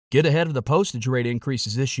Get ahead of the postage rate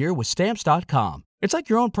increases this year with Stamps.com. It's like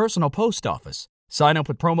your own personal post office. Sign up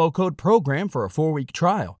with promo code PROGRAM for a 4-week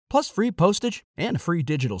trial, plus free postage and a free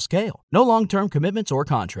digital scale. No long-term commitments or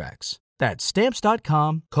contracts. That's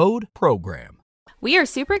Stamps.com, code PROGRAM. We are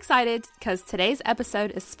super excited because today's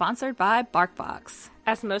episode is sponsored by BarkBox.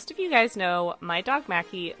 As most of you guys know, my dog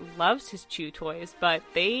Mackie loves his chew toys, but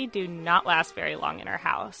they do not last very long in our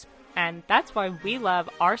house. And that's why we love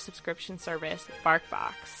our subscription service,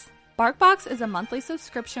 BarkBox. BarkBox is a monthly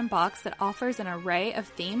subscription box that offers an array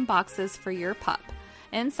of themed boxes for your pup.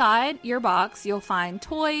 Inside your box, you'll find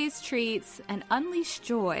toys, treats, and unleashed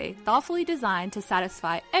joy, thoughtfully designed to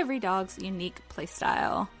satisfy every dog's unique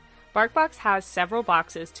playstyle. BarkBox has several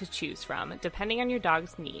boxes to choose from, depending on your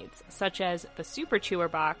dog's needs, such as the Super Chewer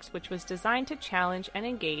box, which was designed to challenge and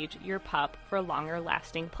engage your pup for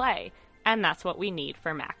longer-lasting play. And that's what we need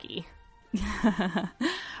for Mackie.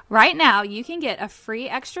 Right now, you can get a free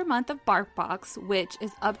extra month of BarkBox, which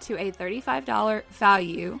is up to a $35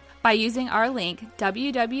 value, by using our link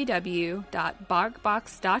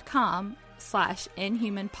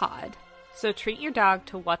www.barkbox.com/inhumanpod. So treat your dog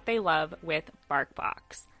to what they love with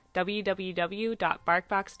BarkBox.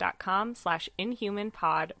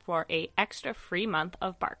 www.barkbox.com/inhumanpod for an extra free month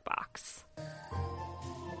of BarkBox.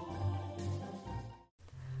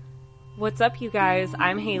 What's up, you guys?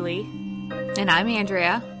 I'm Haley. And I'm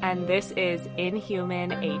Andrea. And this is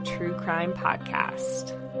Inhuman, a true crime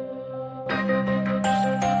podcast.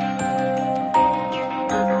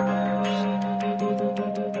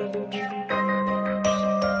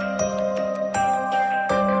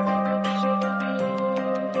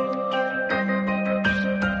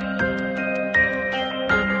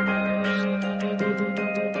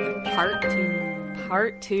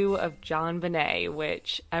 Part 2 of JonBenét,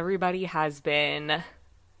 which everybody has been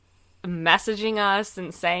messaging us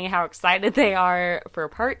and saying how excited they are for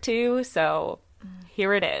part 2, so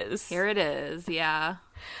here it is. Here it is, yeah.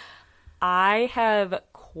 I have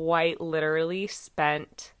quite literally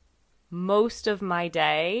spent most of my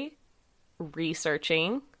day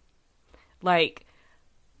researching. Like,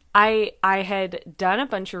 I had done a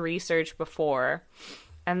bunch of research before,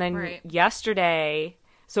 and then yesterday...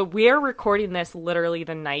 So we're recording this literally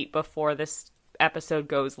the night before this episode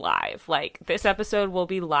goes live. Like, this episode will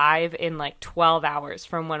be live in like 12 hours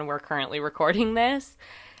from when we're currently recording this.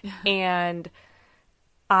 And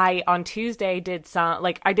I, on Tuesday, did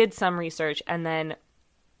some research. And then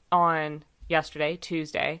on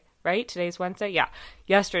Tuesday, right? Today's Wednesday? Yeah.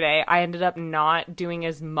 Yesterday, I ended up not doing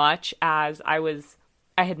as much as I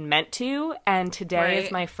had meant to. And today is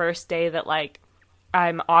my first day that, like,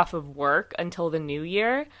 I'm off of work until the new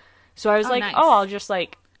year. So I was nice. I'll just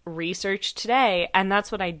like research today. And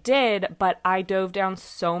that's what I did. But I dove down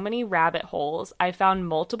so many rabbit holes. I found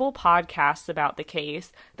multiple podcasts about the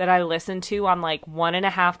case that I listened to on like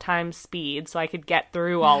 1.5 times speed so I could get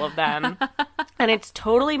through all of them. And it's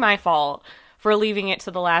totally my fault for leaving it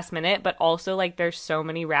to the last minute. But also, like, there's so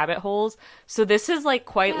many rabbit holes. So this has like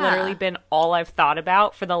quite literally been all I've thought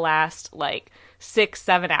about for the last like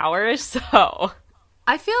 6-7 hours. So...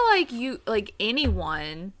 I feel like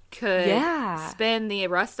anyone could spend the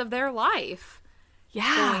rest of their life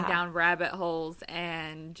going down rabbit holes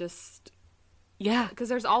and just because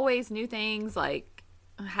there's always new things, like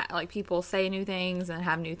people say new things and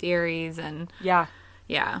have new theories and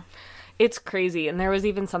it's crazy. And there was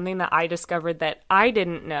even something that I discovered that I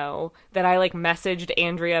didn't know that I like messaged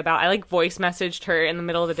Andrea about. I like voice messaged her in the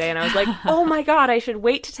middle of the day and I was like, oh my God, I should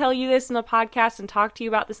wait to tell you this in the podcast and talk to you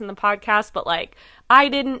about this in the podcast. But like, I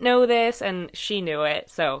didn't know this and she knew it.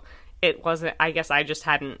 So it wasn't, I guess I just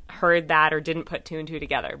hadn't heard that or didn't put 2 and 2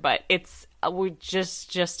 together. But it's a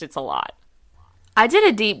lot. I did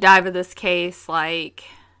a deep dive of this case. Like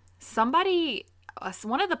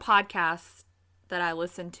one of the podcasts that I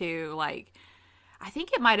listened to, like, I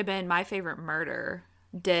think it might have been My Favorite Murder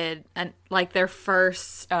did, and like their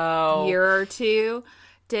first year or two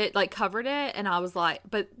did like covered it, and I was like,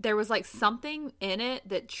 but there was like something in it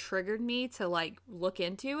that triggered me to like look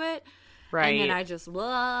into it, right? And then I just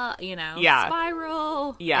spiral,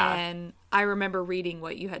 and I remember reading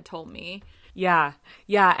what you had told me. Yeah,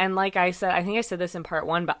 and like I said, I think I said this in part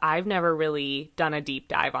 1, but I've never really done a deep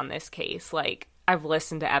dive on this case. Like, I've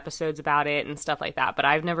listened to episodes about it and stuff like that, but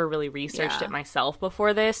I've never really researched it myself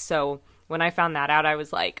before this. So when I found that out, I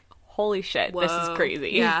was like, holy shit, this is crazy.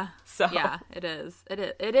 Yeah. So yeah, it is.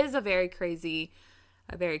 It is a very crazy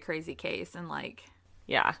case. And like,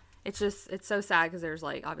 it's so sad because there's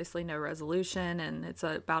like obviously no resolution and it's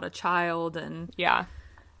about a child and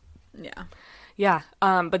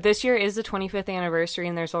but this year is the 25th anniversary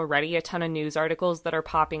and there's already a ton of news articles that are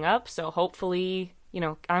popping up. So hopefully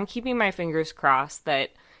I'm keeping my fingers crossed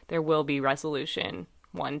that there will be resolution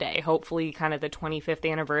one day. Hopefully kind of the 25th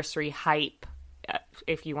anniversary hype,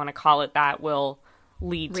 if you want to call it that, will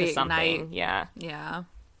lead to something. Yeah. Yeah.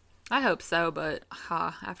 I hope so, but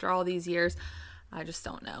after all these years, I just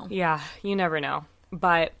don't know. Yeah, you never know.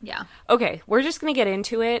 But yeah. Okay, we're just going to get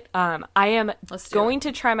into it. I am going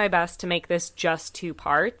to try my best to make this just 2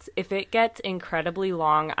 parts. If it gets incredibly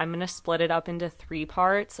long, I'm going to split it up into 3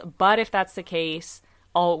 parts. But if that's the case,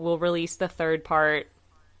 we'll release the 3rd part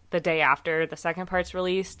the day after the 2nd part's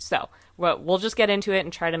released. So we'll just get into it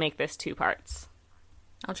and try to make this 2 parts.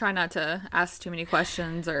 I'll try not to ask too many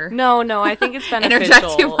questions or... No, I think it's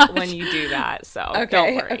beneficial when you do that. So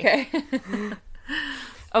don't worry. Okay.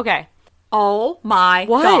 Okay. Oh my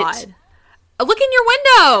God. Look in your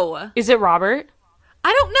window. Is it Robert?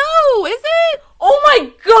 I don't know. Is it? Oh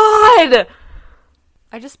my God.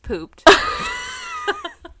 I just pooped.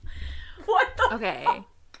 What the Okay. Fuck?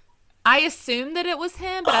 I assumed that it was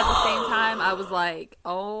him, but at the same time, I was like,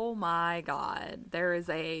 oh my God. There is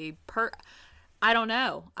I don't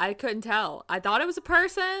know. I couldn't tell. I thought it was a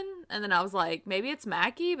person, and then I was like, maybe it's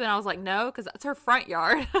Mackie, but I was like, no, because that's her front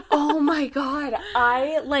yard. Oh my God.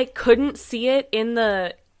 I couldn't see it in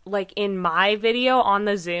in my video on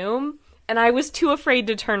the Zoom, and I was too afraid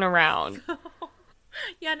to turn around.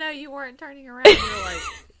 Yeah, no, you weren't turning around. You were like...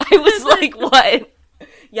 I was like, what?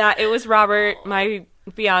 Yeah, it was Robert, my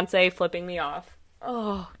fiance, flipping me off.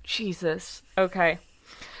 Oh, Jesus. Okay.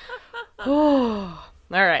 Oh,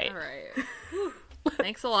 all right.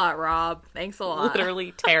 Thanks a lot, Rob. Thanks a lot.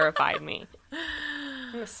 Literally terrified me.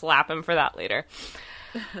 I'm going to slap him for that later.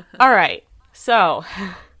 All right. So,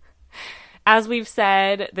 as we've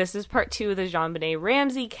said, this is part 2 of the JonBenét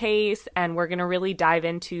Ramsey case, and we're going to really dive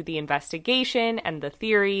into the investigation and the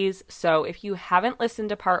theories. So, if you haven't listened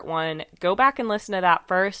to part 1, go back and listen to that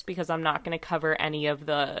first, because I'm not going to cover any of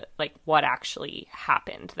the, what actually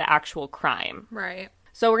happened, the actual crime. Right.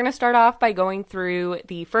 So we're going to start off by going through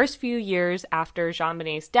the first few years after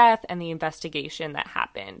JonBenét's death and the investigation that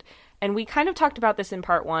happened. And we kind of talked about this in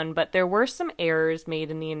part 1, but there were some errors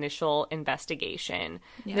made in the initial investigation.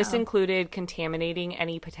 Yeah. This included contaminating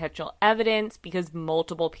any potential evidence because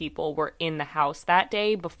multiple people were in the house that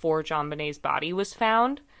day before JonBenét's body was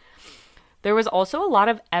found. There was also a lot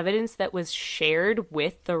of evidence that was shared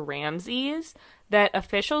with the Ramseys that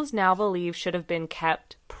officials now believe should have been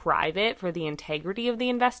kept private for the integrity of the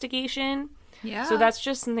investigation. Yeah. So that's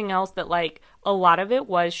just something else that, a lot of it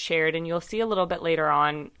was shared, and you'll see a little bit later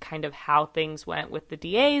on kind of how things went with the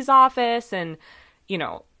DA's office, and,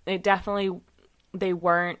 it definitely, they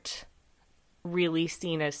weren't really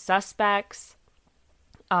seen as suspects.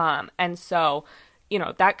 And so,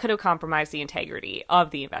 that could have compromised the integrity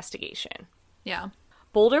of the investigation. Yeah.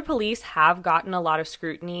 Boulder police have gotten a lot of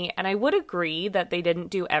scrutiny, and I would agree that they didn't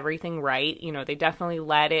do everything right. They definitely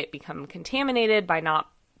let it become contaminated by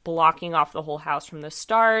not blocking off the whole house from the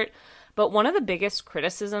start. But one of the biggest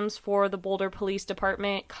criticisms for the Boulder Police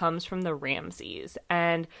Department comes from the Ramseys,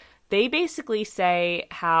 and they basically say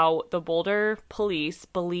how the Boulder police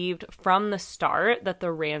believed from the start that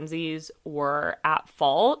the Ramseys were at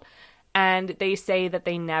fault. And they say that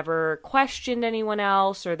they never questioned anyone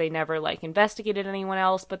else or they never, investigated anyone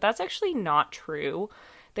else. But that's actually not true.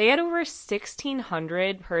 They had over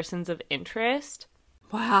 1,600 persons of interest.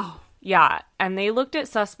 Wow. Yeah. And they looked at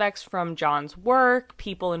suspects from John's work,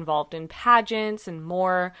 people involved in pageants, and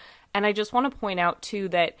more. And I just want to point out, too,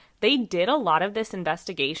 that they did a lot of this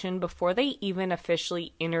investigation before they even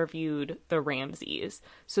officially interviewed the Ramseys.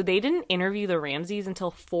 So they didn't interview the Ramseys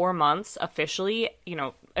until 4 months officially,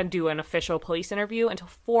 and do an official police interview until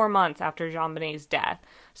 4 months after JonBenét's death.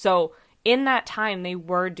 So in that time, they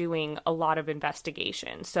were doing a lot of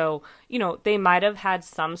investigation. So, they might have had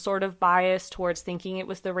some sort of bias towards thinking it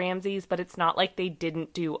was the Ramseys, but it's not like they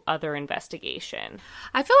didn't do other investigation.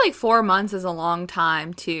 I feel like 4 months is a long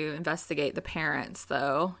time to investigate the parents,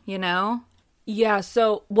 though, Yeah,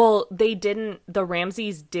 so, the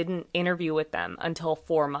Ramseys didn't interview with them until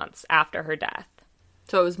 4 months after her death.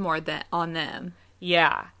 So it was more on them.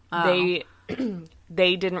 Yeah. Oh.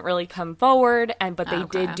 They didn't really come forward, but they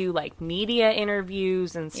did do media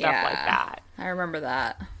interviews and stuff like that. I remember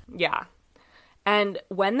that. Yeah. And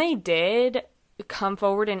when they did come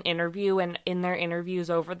forward and interview, and in their interviews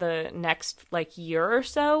over the next year or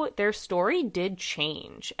so, their story did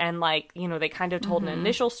change. And they kind of told an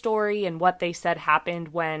initial story, and what they said happened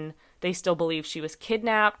when they still believed she was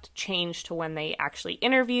kidnapped changed to when they actually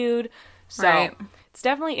interviewed. So right. It's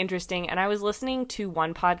definitely interesting. And I was listening to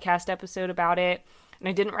one podcast episode about it, and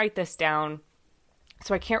I didn't write this down,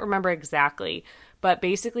 so I can't remember exactly. but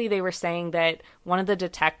basically they were saying that one of the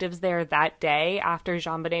detectives there that day after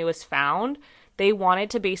JonBenét was found, they wanted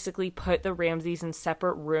to basically put the Ramseys in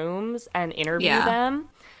separate rooms and interview them,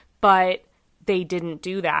 but they didn't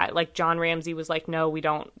do that. Like, John Ramsey was like, no,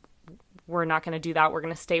 we're not going to do that. We're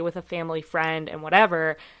going to stay with a family friend and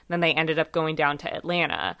whatever. And then they ended up going down to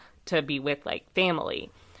Atlanta to be with, like,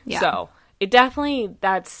 family. Yeah. So it definitely,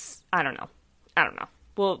 I don't know.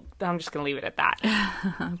 Well, I'm just going to leave it at that.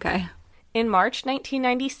 Okay. In March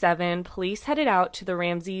 1997, police headed out to the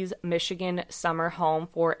Ramseys' Michigan summer home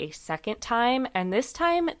for a second time, and this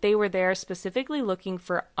time they were there specifically looking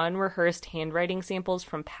for unrehearsed handwriting samples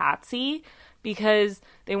from Patsy because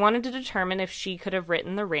they wanted to determine if she could have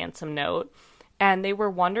written the ransom note, and they were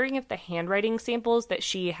wondering if the handwriting samples that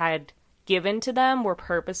she had given to them were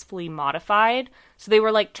purposefully modified. So they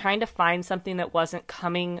were, like, trying to find something that wasn't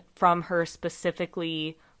coming from her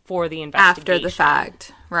specifically for the investigation. After the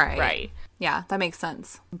fact. Right. Right. Yeah, that makes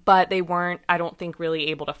sense. But they weren't, I don't think, really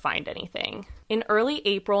able to find anything. In early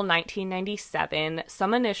April 1997,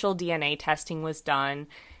 some initial DNA testing was done,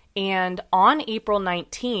 and on April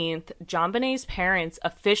 19th, JonBenét's parents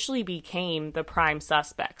officially became the prime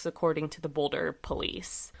suspects, according to the Boulder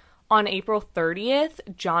police. On April 30th,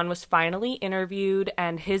 John was finally interviewed,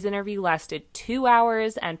 and his interview lasted 2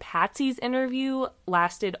 hours, and Patsy's interview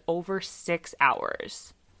lasted over 6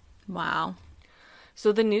 hours. Wow.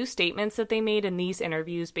 So the new statements that they made in these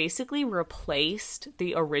interviews basically replaced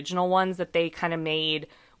the original ones that they kind of made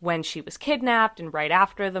when she was kidnapped and right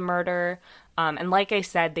after the murder. And like I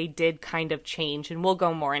said, they did kind of change, and we'll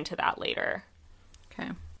go more into that later.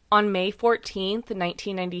 Okay. On May 14th,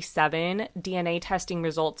 1997, DNA testing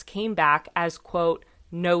results came back as, quote,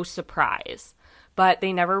 no surprise. But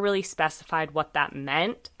they never really specified what that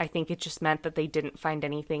meant. I think it just meant that they didn't find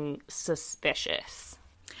anything suspicious.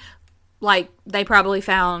 Like, they probably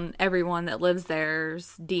found everyone that lives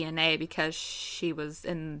there's DNA because she was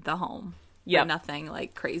in the home. Yeah. Nothing,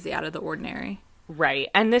 like, crazy out of the ordinary. Right.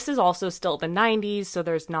 And this is also still the 90s, so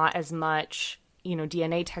there's not as much,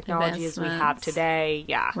 DNA technology as we have today.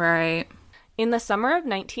 Yeah. Right. In the summer of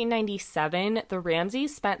 1997, the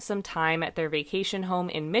Ramseys spent some time at their vacation home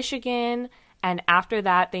in Michigan, and after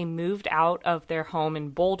that, they moved out of their home in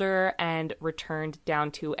Boulder and returned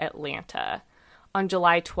down to Atlanta. On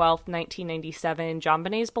July 12th, 1997,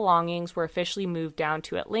 JonBenét's belongings were officially moved down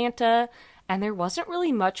to Atlanta, and there wasn't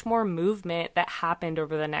really much more movement that happened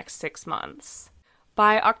over the next 6 months.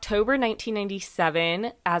 By October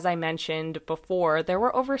 1997, as I mentioned before, there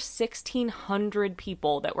were over 1,600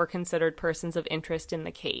 people that were considered persons of interest in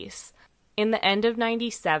the case. In the end of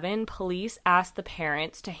 97, police asked the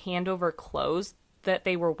parents to hand over clothes that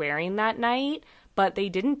they were wearing that night, but they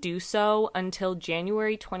didn't do so until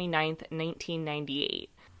January 29th, 1998.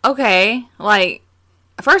 Okay, like,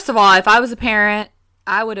 first of all, if I was a parent,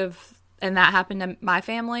 I would have, and that happened to my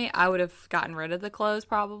family, I would have gotten rid of the clothes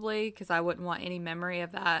probably, because I wouldn't want any memory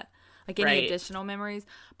of that, like any additional memories.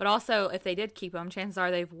 But also, if they did keep them, chances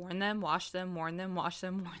are they've worn them, washed them, worn them, washed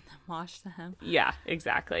them, worn them, washed them. Yeah,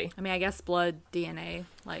 exactly. I mean, I guess blood, DNA,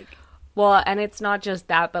 like... Well, and it's not just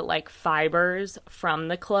that, but, like, fibers from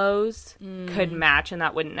the clothes could match, and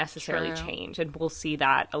that wouldn't necessarily change. And we'll see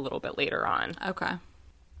that a little bit later on. Okay.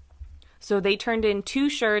 So they turned in 2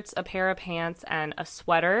 shirts, a pair of pants, and a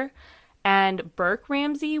sweater. And Burke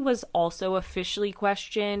Ramsey was also officially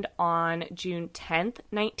questioned on June 10th,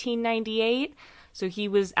 1998. So he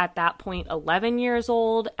was at that point 11 years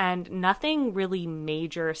old, and nothing really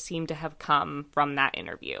major seemed to have come from that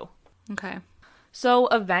interview. Okay. So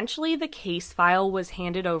eventually the case file was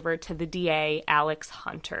handed over to the DA, Alex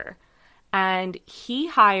Hunter, and he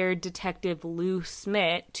hired Detective Lou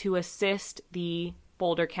Smith to assist the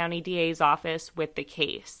Boulder County DA's office with the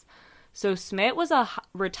case. So Smith was a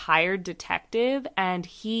retired detective, and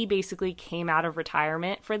he basically came out of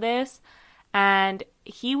retirement for this, and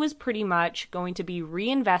he was pretty much going to be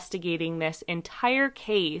reinvestigating this entire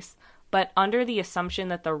case, but under the assumption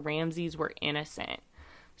that the Ramseys were innocent.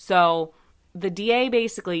 So the DA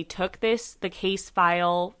basically took the case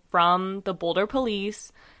file from the Boulder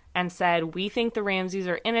police and said, we think the Ramseys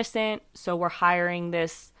are innocent, so we're hiring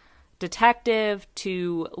this detective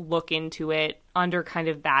to look into it under kind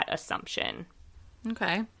of that assumption.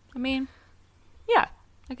 Okay. I mean, yeah.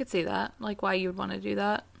 I could see that, like why you would want to do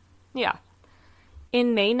that. Yeah.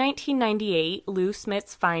 In May 1998, Lou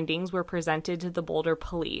Smith's findings were presented to the Boulder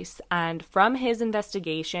police, and from his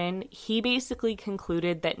investigation, he basically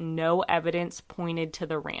concluded that no evidence pointed to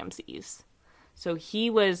the Ramseys. So he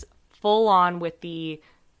was full on with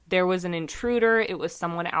there was an intruder, it was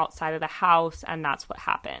someone outside of the house, and that's what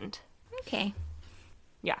happened. Okay.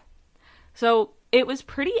 Yeah. So it was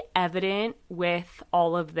pretty evident with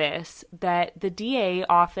all of this that the DA's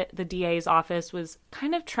office was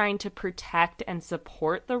kind of trying to protect and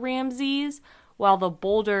support the Ramseys, while the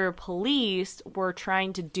Boulder police were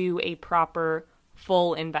trying to do a proper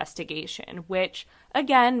full investigation, which,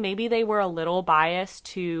 again, maybe they were a little biased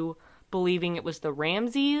to believing it was the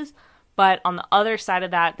Ramseys, but on the other side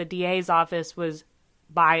of that, the DA's office was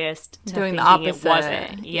biased to doing the opposite. It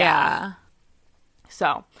wasn't. Yeah.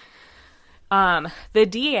 So, the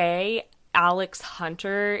DA, Alex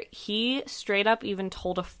Hunter, he straight up even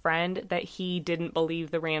told a friend that he didn't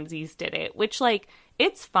believe the Ramseys did it, which, like,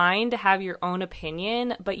 it's fine to have your own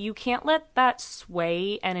opinion, but you can't let that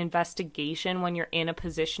sway an investigation when you're in a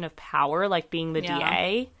position of power, like being the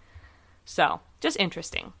DA. So, just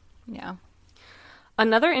interesting. Yeah.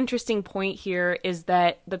 Another interesting point here is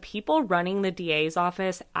that the people running the DA's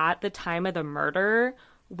office at the time of the murder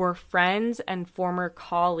were friends and former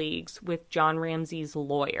colleagues with John Ramsey's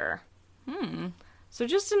lawyer. So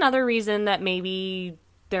just another reason that maybe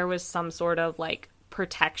there was some sort of, like,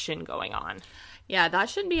 protection going on. Yeah, that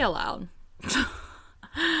shouldn't be allowed.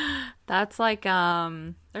 That's like,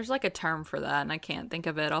 there's like a term for that, and I can't think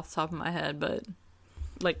of it off the top of my head, but...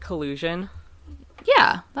 Like collusion?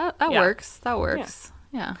 Yeah, that works. That works.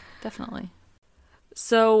 Yeah, definitely.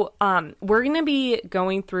 So, we're going to be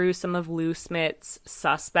going through some of Lou Smith's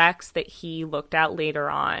suspects that he looked at later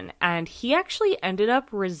on, and he actually ended up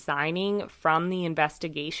resigning from the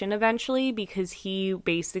investigation eventually because he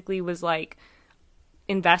basically was like,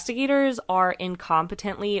 investigators are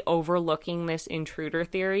incompetently overlooking this intruder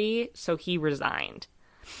theory, so he resigned.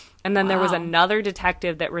 And then there was another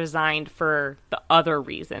detective that resigned for the other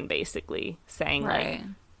reason, basically, saying, like,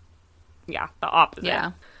 the opposite.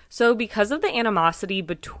 Yeah. So because of the animosity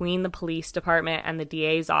between the police department and the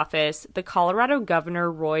DA's office, the Colorado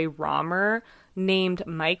Governor Roy Romer named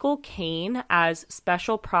Michael Cain as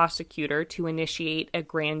special prosecutor to initiate a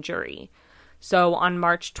grand jury. So on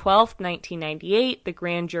March 12th, 1998, the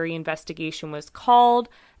grand jury investigation was called,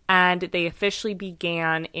 and they officially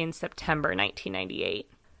began in September 1998.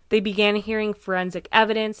 They began hearing forensic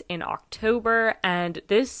evidence in October, and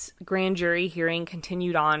this grand jury hearing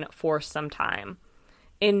continued on for some time.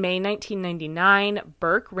 In May 1999,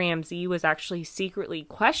 Burke Ramsey was actually secretly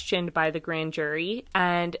questioned by the grand jury,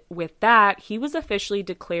 and with that, he was officially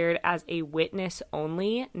declared as a witness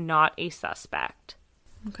only, not a suspect.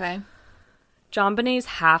 Okay. JonBenét's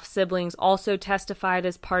half-siblings also testified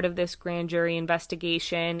as part of this grand jury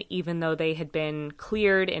investigation, even though they had been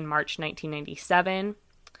cleared in March 1997.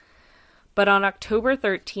 But on October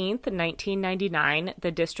 13th, 1999,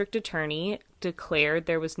 the district attorney declared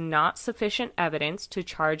there was not sufficient evidence to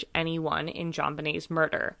charge anyone in JonBenét's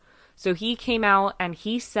murder. So he came out and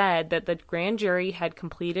he said that the grand jury had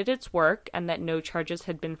completed its work and that no charges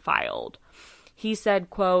had been filed. He said,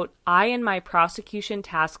 quote, "I and my prosecution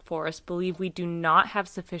task force believe we do not have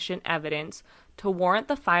sufficient evidence to warrant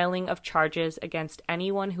the filing of charges against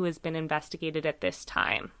anyone who has been investigated at this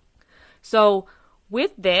time." So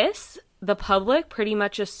with this, the public pretty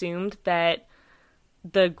much assumed that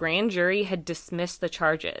the grand jury had dismissed the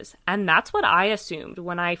charges. And that's what I assumed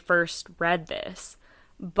when I first read this.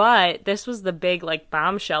 But this was the big, like,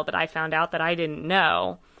 bombshell that I found out that I didn't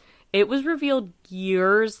know. It was revealed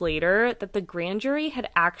years later that the grand jury had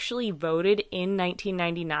actually voted in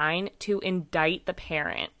 1999 to indict the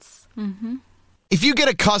parents. Mm-hmm. If you get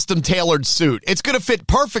a custom-tailored suit, it's going to fit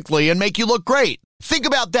perfectly and make you look great. Think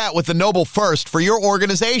about that with a Noble First for your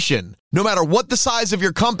organization. No matter what the size of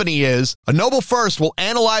your company is, a Noble First will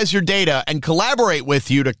analyze your data and collaborate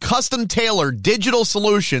with you to custom-tailor digital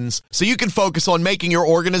solutions so you can focus on making your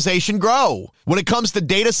organization grow. When it comes to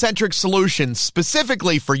data-centric solutions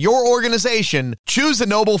specifically for your organization, choose a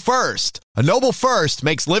Noble First. A Noble First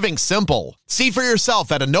makes living simple. See for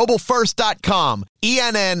yourself at enoblefirst.com,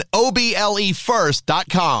 ENNOBLE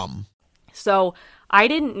first.com. So, I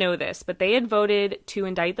didn't know this, but they had voted to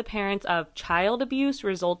indict the parents of child abuse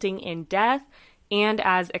resulting in death and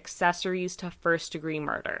as accessories to first-degree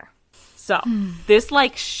murder. So, this,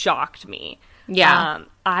 like, shocked me. Yeah.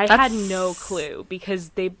 I had no clue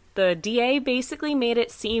because the DA basically made it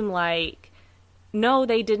seem like, no,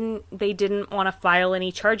 they didn't want to file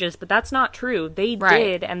any charges, but that's not true. They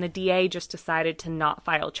did, and the DA just decided to not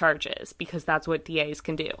file charges because that's what DAs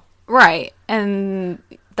can do. Right. And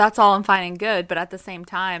that's all fine and good, but at the same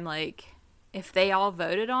time, like, if they all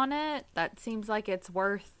voted on it, that seems like it's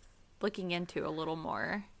worth looking into a little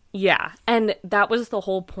more. Yeah, and that was the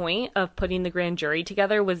whole point of putting the grand jury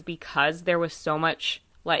together, was because there was so much,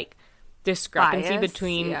 like, discrepancy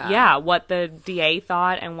between what the DA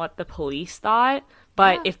thought and what the police thought.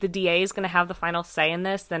 But if the DA is going to have the final say in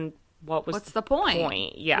this, then what's the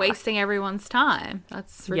point? Yeah. Wasting everyone's time.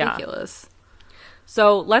 That's ridiculous. Yeah.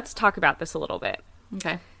 So let's talk about this a little bit.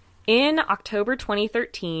 Okay. In October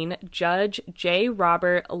 2013, Judge J.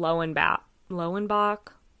 Robert Lowenbach, I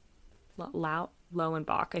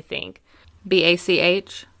think. Bach?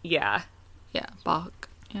 Yeah. Yeah, Bach.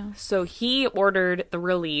 Yeah. So he ordered the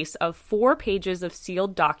release of 4 pages of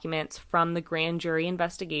sealed documents from the grand jury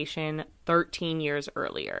investigation 13 years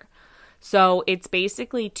earlier. So it's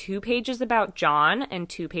basically 2 pages about John and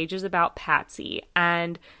 2 pages about Patsy.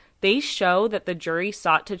 And they show that the jury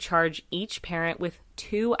sought to charge each parent with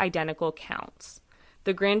 2 identical counts.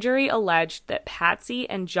 The grand jury alleged that Patsy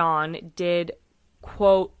and John did,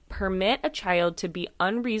 quote, permit a child to be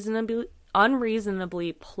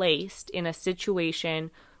unreasonably placed in a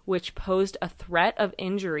situation which posed a threat of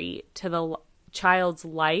injury to the child's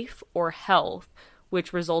life or health,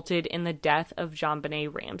 which resulted in the death of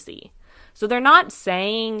JonBenét Ramsey. So they're not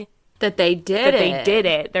saying that they did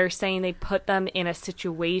it. They're saying they put them in a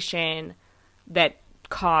situation that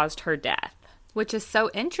caused her death. Which is so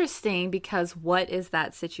interesting because what is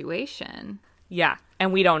that situation? Yeah,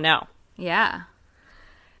 and we don't know. Yeah.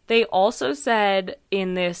 They also said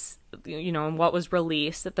in this, in what was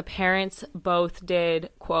released, that the parents both did,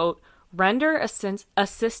 quote, render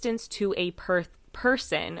assistance to a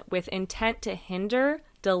person with intent to hinder,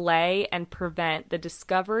 delay, and prevent the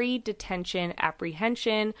discovery, detention,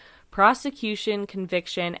 apprehension, prosecution,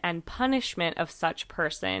 conviction, and punishment of such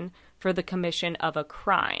person for the commission of a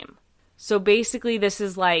crime. So basically this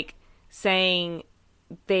is like saying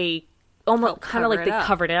they almost kind of like they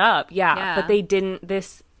covered it up. Yeah. But they didn't,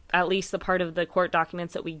 at least the part of the court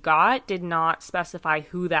documents that we got, did not specify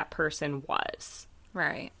who that person was.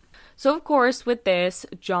 Right. So, of course, with this,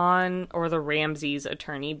 John, or the Ramseys'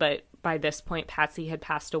 attorney, but by this point, Patsy had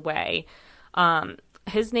passed away,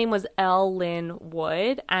 his name was L. Lynn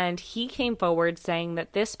Wood, and he came forward saying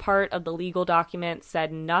that this part of the legal document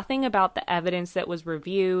said nothing about the evidence that was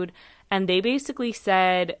reviewed, and they basically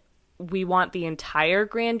said, we want the entire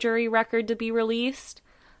grand jury record to be released,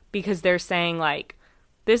 because they're saying, like,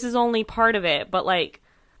 this is only part of it, but, like,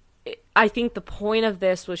 I think the point of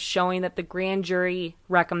this was showing that the grand jury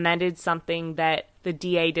recommended something that the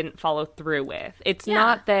DA didn't follow through with. It's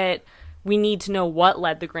not that we need to know what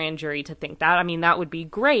led the grand jury to think that. I mean, that would be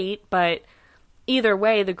great, but either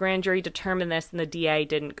way, the grand jury determined this and the DA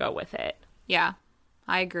didn't go with it. Yeah,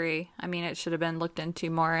 I agree. I mean, it should have been looked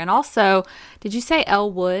into more. And also, did you say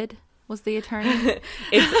L. Wood was the attorney?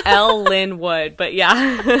 It's L. Lynn Wood, but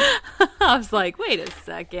yeah. I was like, wait a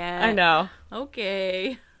second. I know.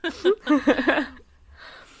 Okay.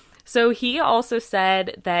 So he also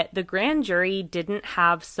said that the grand jury didn't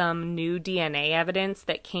have some new DNA evidence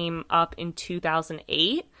that came up in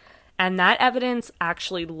 2008, and that evidence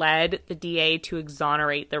actually led the DA to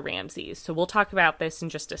exonerate the Ramseys. So we'll talk about this in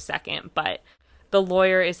just a second, but the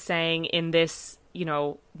lawyer is saying in this,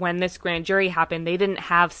 when this grand jury happened, they didn't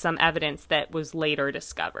have some evidence that was later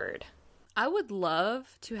discovered. I would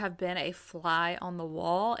love to have been a fly on the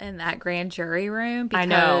wall in that grand jury room because I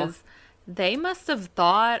know. They must have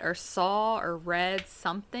thought or saw or read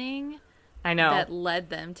something that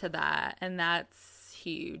led them to that. And that's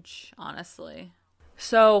huge, honestly.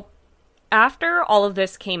 So after all of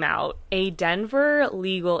this came out, a Denver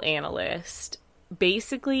legal analyst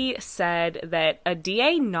basically said that a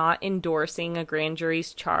DA not endorsing a grand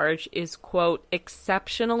jury's charge is, quote,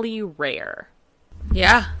 exceptionally rare.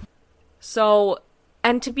 Yeah. So,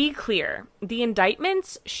 and to be clear, the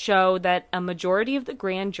indictments show that a majority of the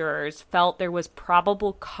grand jurors felt there was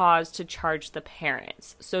probable cause to charge the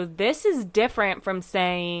parents. So this is different from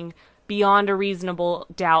saying beyond a reasonable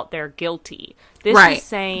doubt they're guilty. This is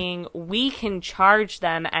saying we can charge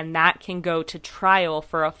them and that can go to trial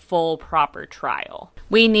for a full, proper trial.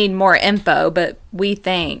 We need more info, but we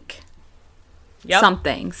think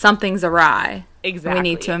something's awry. Exactly. We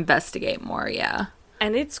need to investigate more, yeah.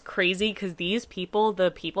 And it's crazy because these people, the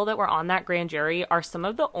people that were on that grand jury, are some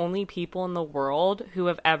of the only people in the world who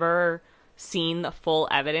have ever seen the full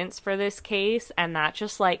evidence for this case. And that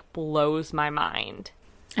just, blows my mind.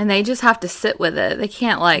 And they just have to sit with it. They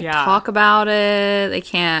can't, talk about it. They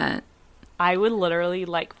can't. I would literally,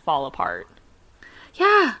 fall apart.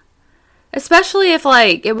 Yeah. Especially if,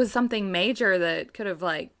 it was something major that could have,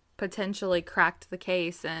 potentially cracked the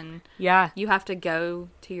case. And you have to go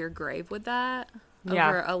to your grave with that.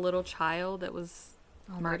 Over a little child that was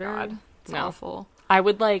murdered. My God. It's awful. I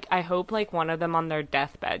would I hope one of them on their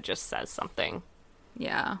deathbed just says something.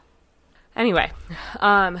 Yeah. Anyway,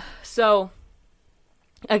 so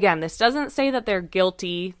again, this doesn't say that they're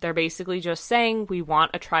guilty. They're basically just saying we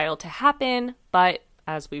want a trial to happen, but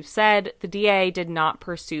as we've said, the DA did not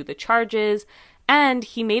pursue the charges, and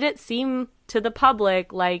he made it seem to the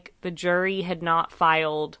public like the jury had not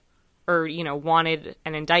filed or, wanted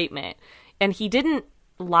an indictment. And he didn't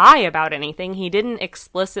lie about anything. He didn't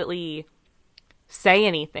explicitly say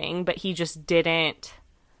anything, but he just didn't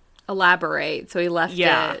elaborate. So he left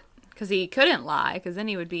it because he couldn't lie, because then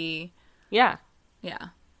he would be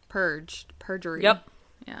perjury. Yep.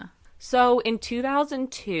 Yeah. So in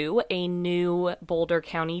 2002, a new Boulder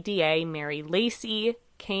County DA, Mary Lacey,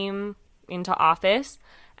 came into office,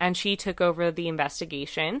 and she took over the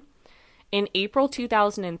investigation. In April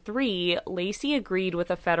 2003, Lacey agreed with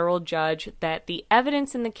a federal judge that the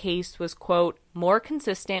evidence in the case was, quote, more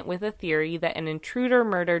consistent with a theory that an intruder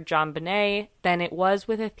murdered JonBenét than it was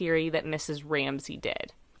with a theory that Mrs. Ramsey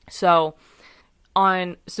did. So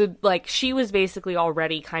she was basically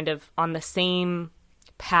already kind of on the same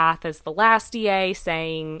path as the last DA,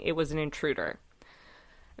 saying it was an intruder.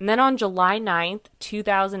 And then on July 9th,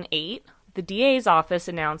 2008, the DA's office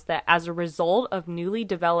announced that as a result of newly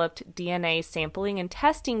developed DNA sampling and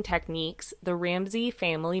testing techniques, the Ramsey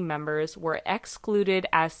family members were excluded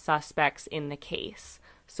as suspects in the case.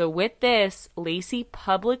 So with this, Lacey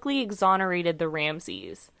publicly exonerated the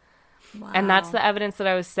Ramseys. Wow. And that's the evidence that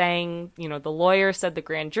I was saying, the lawyer said the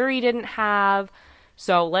grand jury didn't have.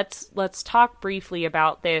 So let's talk briefly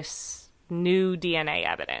about this new DNA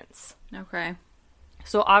evidence. Okay.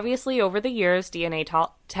 So obviously over the years, DNA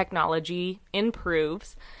technology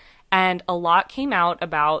improves, and a lot came out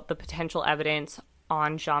about the potential evidence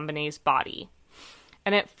on JonBenét's body.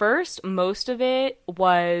 And at first, most of it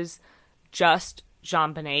was just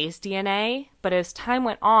JonBenét's DNA, but as time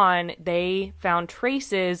went on, they found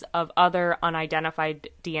traces of other unidentified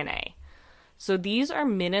DNA. So these are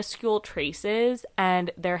minuscule traces, and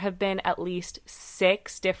there have been at least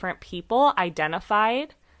 6 different people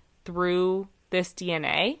identified through this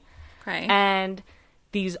DNA. Okay. And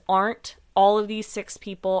all of these 6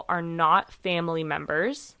 people are not family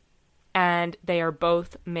members, and they are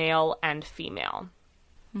both male and female.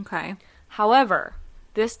 Okay. However,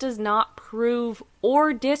 this does not prove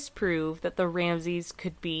or disprove that the Ramseys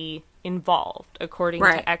could be involved, according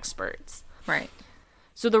to experts. Right.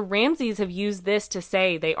 So the Ramseys have used this to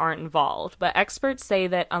say they aren't involved, but experts say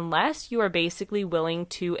that unless you are basically willing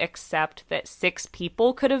to accept that 6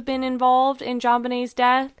 people could have been involved in JonBenét's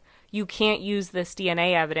death, you can't use this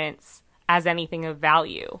DNA evidence as anything of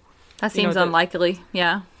value. That seems unlikely,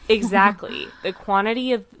 yeah. Exactly. The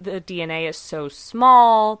quantity of the DNA is so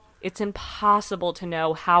small, it's impossible to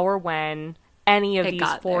know how or when any of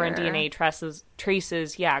these foreign DNA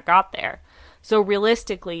traces got there. So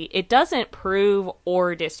realistically, it doesn't prove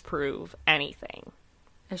or disprove anything.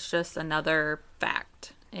 It's just another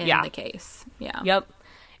fact in the case. Yeah. Yep.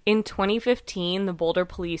 In 2015, the Boulder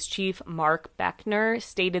Police Chief Mark Beckner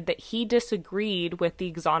stated that he disagreed with the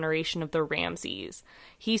exoneration of the Ramseys.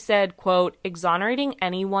 He said, quote, exonerating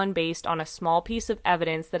anyone based on a small piece of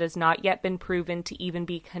evidence that has not yet been proven to even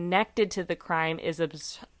be connected to the crime is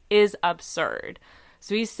absurd.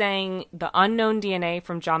 So he's saying the unknown DNA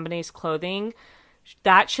from JonBenét's clothing,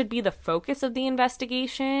 that should be the focus of the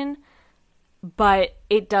investigation, but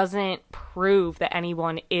it doesn't prove that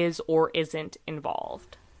anyone is or isn't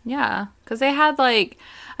involved. Yeah, because they had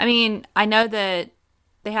I know that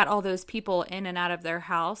they had all those people in and out of their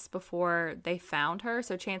house before they found her,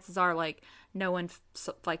 so chances are no one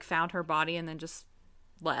found her body and then just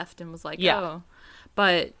left and was oh.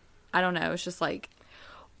 But I don't know, it's just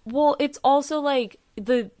well, it's also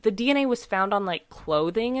the DNA was found on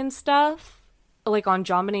clothing and stuff, on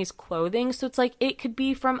JonBenét's clothing. So it's it could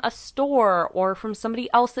be from a store or from somebody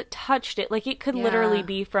else that touched it. It could literally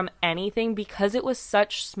be from anything because it was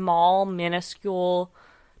such small, minuscule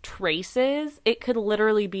traces. It could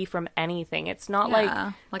literally be from anything. It's not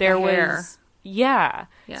there was. Yeah.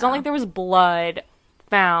 It's not there was blood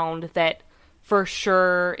found that for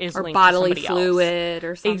sure is linked to somebody else. Or bodily fluid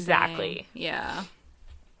or something. Exactly. Yeah.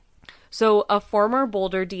 So a former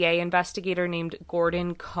Boulder DA investigator named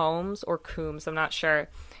Gordon Coombs, I'm not sure,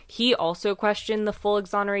 he also questioned the full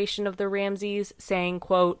exoneration of the Ramseys, saying,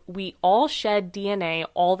 quote, we all shed DNA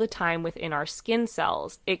all the time within our skin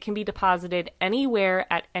cells. It can be deposited anywhere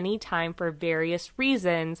at any time for various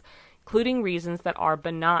reasons, including reasons that are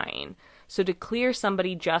benign. So to clear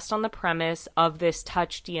somebody just on the premise of this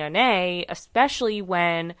touch DNA, especially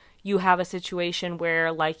when you have a situation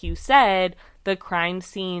where, like you said, the crime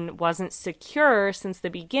scene wasn't secure since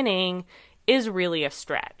the beginning, is really a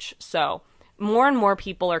stretch. So more and more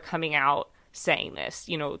people are coming out saying this.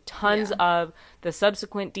 You know, tons of the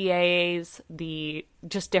subsequent DAs, the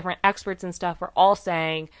just different experts and stuff are all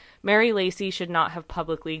saying Mary Lacy should not have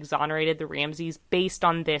publicly exonerated the Ramseys based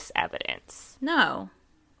on this evidence. No,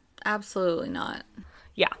 absolutely not.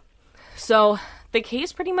 Yeah. So the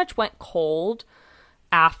case pretty much went cold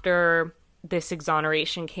after this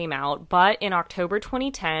exoneration came out, but in October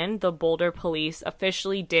 2010, the Boulder police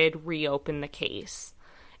officially did reopen the case.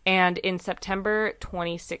 And in September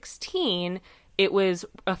 2016, it was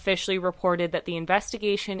officially reported that the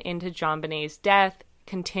investigation into JonBenét's death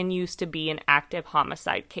continues to be an active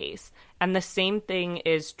homicide case. And the same thing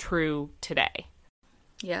is true today.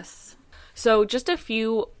 Yes. So just a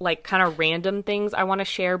few like kind of random things I want to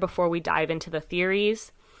share before we dive into the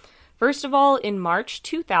theories. First of all, in March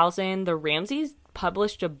 2000, the Ramseys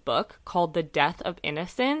published a book called The Death of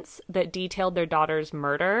Innocence that detailed their daughter's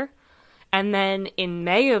murder. And then in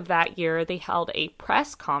May of that year, they held a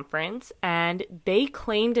press conference, and they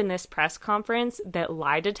claimed in this press conference that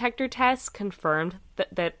lie detector tests confirmed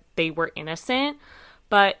that they were innocent.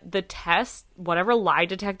 But the test, whatever lie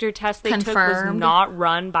detector test they took, was not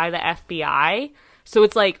run by the FBI. So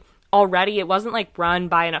it's like already it wasn't like run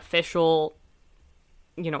by an official,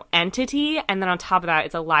 you know, entity. And then on top of that,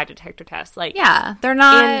 it's a lie detector test. Like, yeah, they're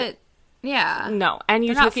not. Yeah. No. And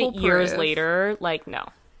you took it years later. Like, no.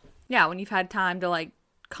 Yeah, when you've had time to, like,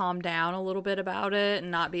 calm down a little bit about it and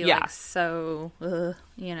not be, like, so,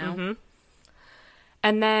 you know. Mm-hmm.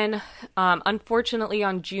 And then, unfortunately,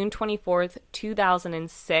 on June 24th,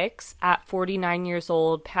 2006, at 49 years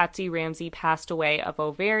old, Patsy Ramsey passed away of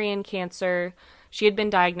ovarian cancer. She had been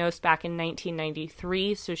diagnosed back in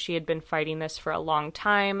 1993, so she had been fighting this for a long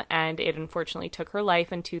time, and it unfortunately took her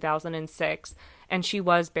life in 2006, and she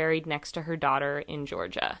was buried next to her daughter in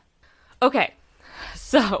Georgia. Okay,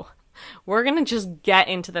 so we're going to just get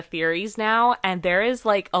into the theories now, and there is,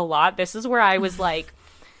 like, a lot. This is where I was like,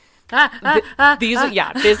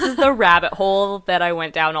 this is the rabbit hole that I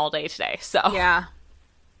went down all day today. So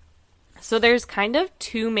there's kind of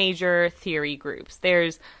two major theory groups.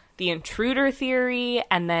 There's the intruder theory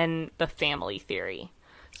and then the family theory.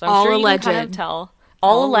 So I'm sure you can kind of tell.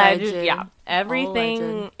 All alleged. Yeah.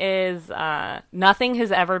 Everything is, nothing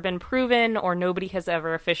has ever been proven or nobody has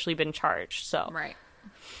ever officially been charged. So, right.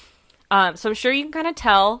 So I'm sure you can kind of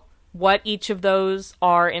tell what each of those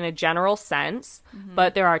are in a general sense,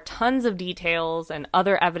 but there are tons of details and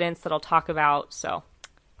other evidence that I'll talk about, so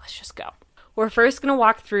let's just go. We're first going to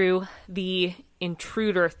walk through the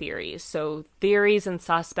intruder theories, so theories and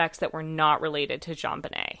suspects that were not related to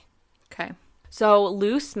JonBenét. Okay. So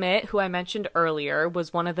Lou Smith, who I mentioned earlier,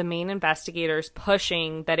 was one of the main investigators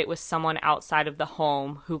pushing that it was someone outside of the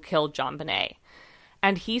home who killed JonBenét.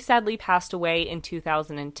 And he sadly passed away in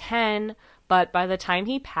 2010, but by the time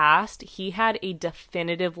he passed, he had a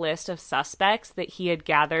definitive list of suspects that he had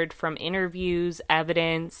gathered from interviews,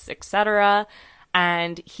 evidence, etc.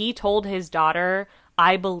 And he told his daughter,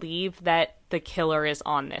 I believe that the killer is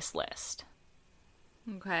on this list.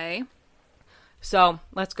 Okay. So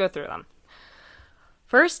let's go through them.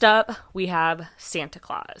 First up, we have Santa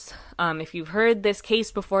Claus. If you've heard this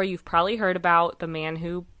case before, you've probably heard about the man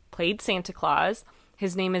who played Santa Claus.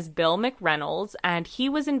 His name is Bill McReynolds, and he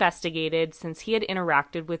was investigated since he had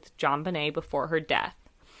interacted with JonBenét before her death.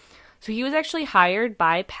 So he was actually hired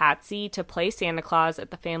by Patsy to play Santa Claus at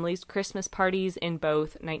the family's Christmas parties in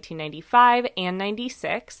both 1995 and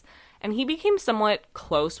 96, and he became somewhat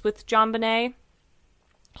close with JonBenét.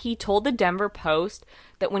 He told the Denver Post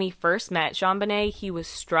that when he first met JonBenét, he was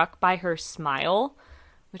struck by her smile,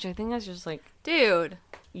 which I think is just like... Dude.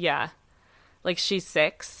 Yeah. Like, she's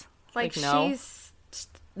 6. Like no. She's...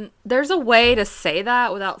 There's a way to say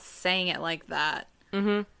that without saying it like that.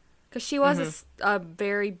 Mm-hmm. Because she was a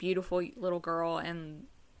very beautiful little girl, and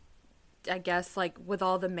I guess, like, with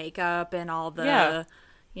all the makeup and all the,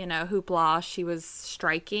 you know, hoopla, she was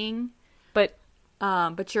striking. But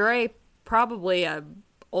you're probably a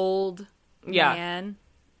old man,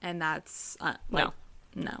 and that's, no.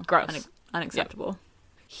 Gross. Unacceptable. Yep.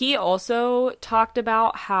 He also talked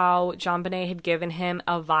about how JonBenét had given him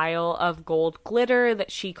a vial of gold glitter that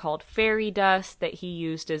she called fairy dust that he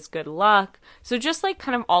used as good luck. So just like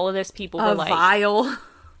kind of all of this, people were like... A vial?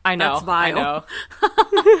 I know. That's vile. I know.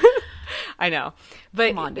 I know.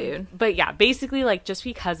 But, come on, dude. But yeah, basically like just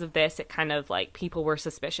because of this, it kind of like people were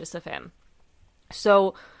suspicious of him.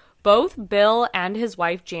 So both Bill and his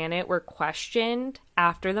wife Janet were questioned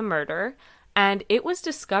after the murder. And it was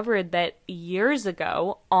discovered that years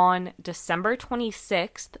ago, on December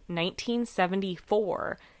 26th,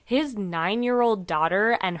 1974, his 9-year-old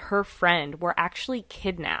daughter and her friend were actually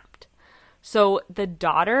kidnapped. So the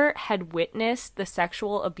daughter had witnessed the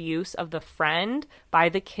sexual abuse of the friend by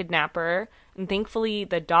the kidnapper, and thankfully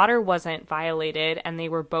the daughter wasn't violated and they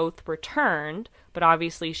were both returned, but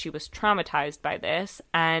obviously she was traumatized by this,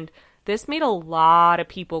 and this made a lot of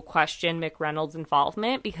people question McReynolds'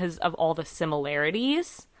 involvement because of all the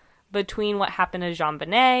similarities between what happened to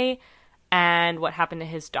JonBenét and what happened to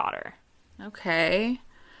his daughter. Okay.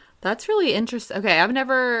 That's really interesting. Okay, I've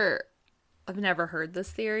never heard this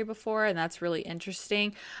theory before, and that's really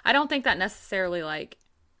interesting. I don't think that necessarily like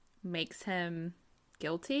makes him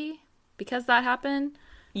guilty because that happened.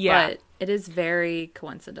 Yeah. But it is very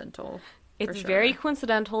coincidental. It's very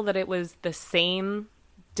coincidental that it was the same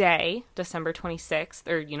day, December 26th,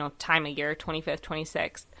 or, time of year, 25th,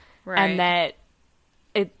 26th. Right. And that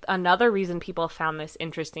another reason people found this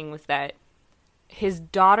interesting was that his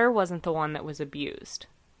daughter wasn't the one that was abused.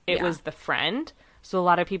 It was the friend. So a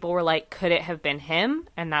lot of people were like, could it have been him?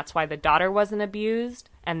 And that's why the daughter wasn't abused.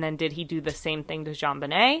 And then did he do the same thing to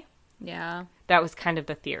JonBenét? Yeah. That was kind of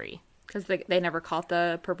the theory. Because they never caught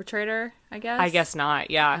the perpetrator, I guess? I guess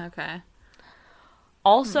not, yeah. Okay.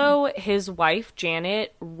 Also, his wife,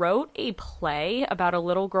 Janet, wrote a play about a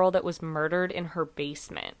little girl that was murdered in her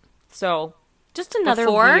basement. So, just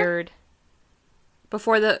another weird...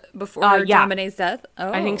 Before JonBenét's death?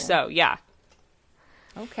 Oh. I think so, yeah.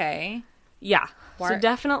 Okay. Yeah. So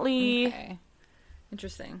definitely... Okay.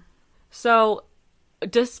 Interesting. So,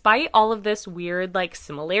 despite all of this weird,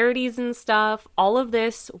 similarities and stuff, all of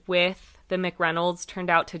this with the McReynolds turned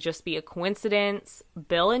out to just be a coincidence.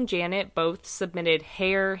 Bill and Janet both submitted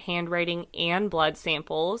hair, handwriting, and blood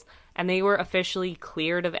samples, and they were officially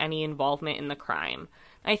cleared of any involvement in the crime.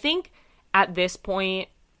 I think at this point,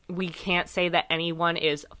 we can't say that anyone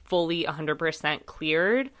is fully 100%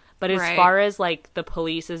 cleared, but as far as, the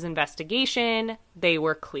police's investigation, they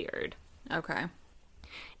were cleared. Okay.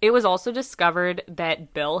 It was also discovered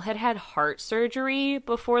that Bill had had heart surgery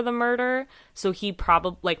before the murder, so he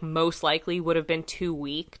probably, most likely would have been too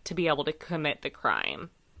weak to be able to commit the crime.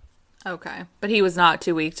 Okay. But he was not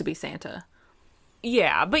too weak to be Santa.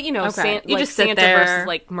 Yeah, but, you just Santa there.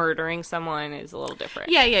 versus, murdering someone is a little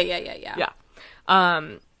different. Yeah. Yeah.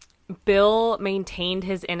 Bill maintained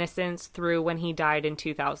his innocence through when he died in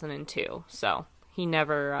 2002, so he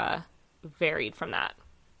never varied from that.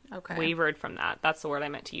 Okay. Wavered from that. That's the word I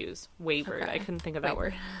meant to use. Wavered. Okay. I couldn't think of that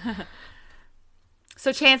word.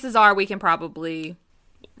 So chances are we can probably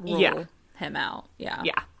rule him out. Yeah.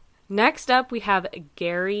 Yeah. Next up, we have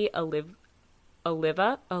Gary Oliva.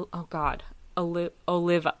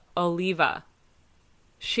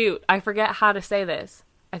 Shoot, I forget how to say this.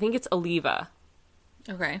 I think it's Oliva.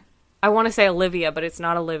 Okay. I want to say Olivia, but it's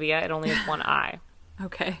not Olivia. It only has one I.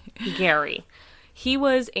 Okay. Gary. He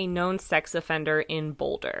was a known sex offender in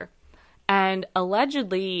Boulder. And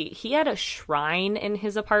allegedly, he had a shrine in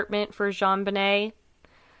his apartment for JonBenét.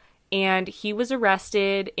 And he was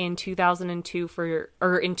arrested in 2000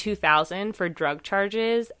 for drug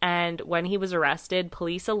charges. And when he was arrested,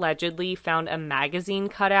 police allegedly found a magazine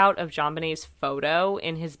cutout of JonBenét's photo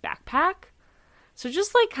in his backpack. So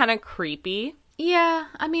just kind of creepy. Yeah,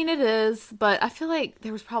 I mean, it is, but I feel like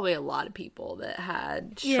there was probably a lot of people that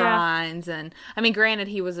had shrines, and, I mean, granted,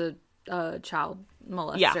 he was a child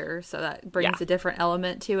molester, so that brings a different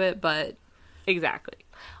element to it, but... Exactly.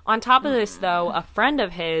 On top of this, though, a friend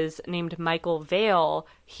of his named Michael Vale,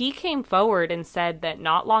 he came forward and said that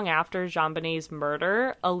not long after JonBenét's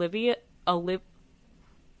murder,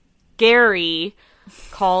 Gary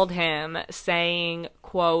called him saying,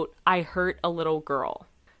 quote, "I hurt a little girl."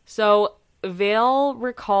 So... Vale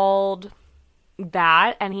recalled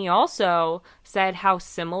that, and he also said how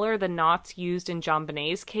similar the knots used in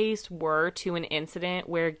JonBenét's case were to an incident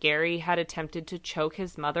where Gary had attempted to choke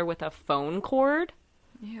his mother with a phone cord.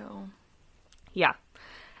 Ew. Yeah.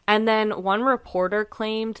 And then one reporter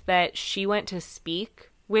claimed that she went to speak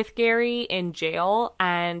with Gary in jail,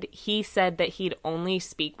 and he said that he'd only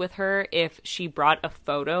speak with her if she brought a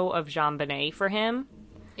photo of JonBenét for him.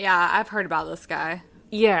 Yeah, I've heard about this guy.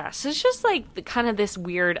 Yeah, so it's just kind of this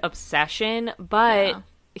weird obsession, but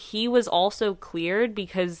he was also cleared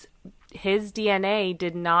because his DNA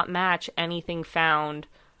did not match anything found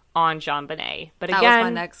on JonBenét. But again, that was my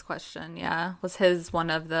next question. Yeah, was his one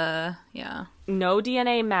of the no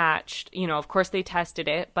DNA matched. Of course they tested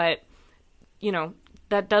it, but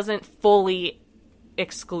that doesn't fully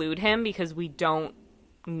exclude him because we don't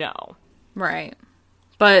know. Right.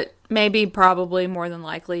 But maybe, probably, more than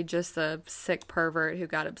likely, just a sick pervert who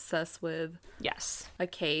got obsessed with a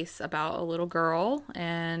case about a little girl,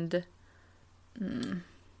 and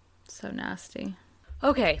so nasty.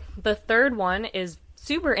 Okay, the third one is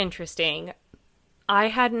super interesting. I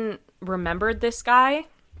hadn't remembered this guy.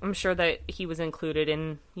 I'm sure that he was included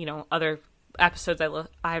in, you know, other episodes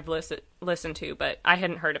I've listened to, but I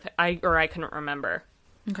hadn't heard of it. I couldn't remember.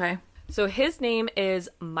 Okay. So his name is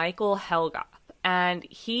Michael Helgoth, and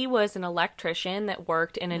he was an electrician that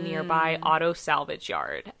worked in a nearby auto salvage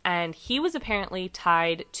yard. And he was apparently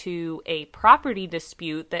tied to a property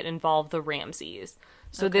dispute that involved the Ramseys.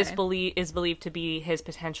 So this is believed to be his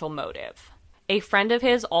potential motive. A friend of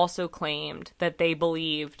his also claimed that they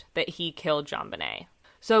believed that he killed JonBenét.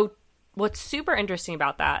 So what's super interesting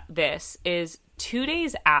about this is 2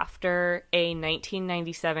 days after a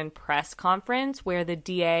 1997 press conference where the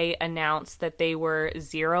DA announced that they were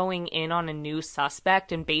zeroing in on a new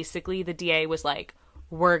suspect, and basically the DA was like,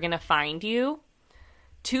 we're going to find you.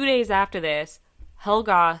 2 days after this,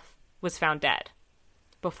 Helgoth was found dead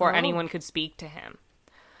before anyone could speak to him.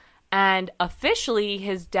 And officially,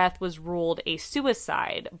 his death was ruled a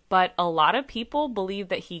suicide, but a lot of people believe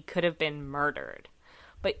that he could have been murdered.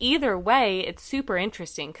 But either way, it's super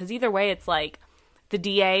interesting, because either way, it's like, the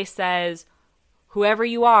DA says, whoever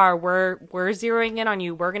you are, we're zeroing in on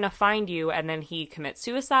you, we're going to find you, and then he commits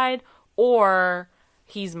suicide, or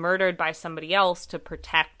he's murdered by somebody else to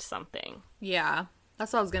protect something. Yeah,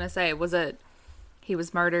 that's what I was going to say. Was it he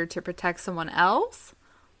was murdered to protect someone else?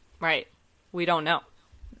 Right. We don't know.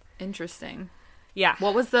 Interesting. Yeah.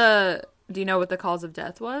 Do you know what the cause of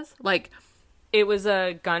death was? Like, it was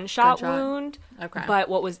a gunshot wound. Okay. But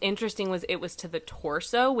what was interesting was it was to the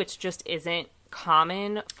torso, which just isn't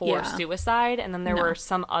common for suicide. And then there were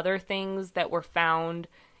some other things that were found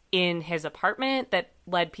in his apartment that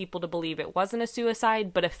led people to believe it wasn't a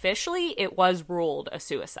suicide, but officially it was ruled a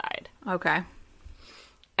suicide. Okay.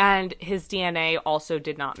 And his DNA also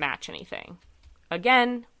did not match anything.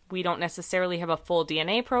 Again, we don't necessarily have a full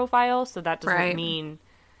DNA profile, so that doesn't mean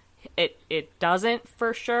it doesn't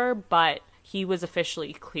for sure, but he was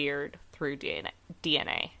officially cleared through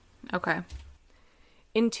DNA. Okay.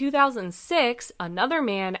 In 2006, another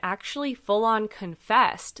man actually full-on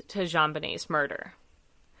confessed to JonBenét's murder.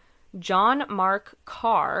 John Mark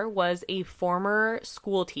Carr was a former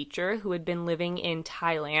school teacher who had been living in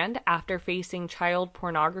Thailand after facing child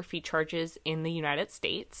pornography charges in the United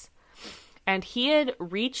States. And he had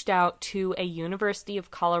reached out to a University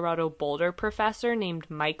of Colorado Boulder professor named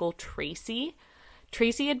Michael Tracy.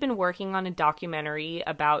 Tracy had been working on a documentary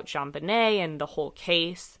about JonBenét and the whole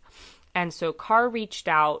case. And so Carr reached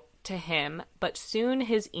out to him, but soon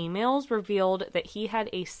his emails revealed that he had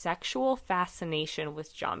a sexual fascination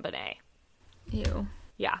with JonBenét. Ew.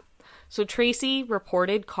 Yeah. So Tracy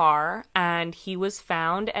reported Carr, and he was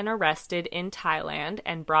found and arrested in Thailand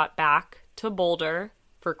and brought back to Boulder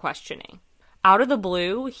for questioning. Out of the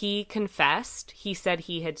blue, he confessed. He said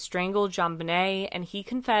he had strangled JonBenét, and he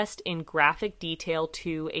confessed in graphic detail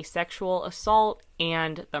to a sexual assault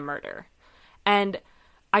and the murder. And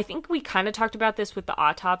I think we kind of talked about this with the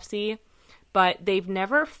autopsy, but they've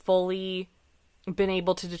never fully been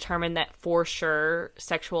able to determine that for sure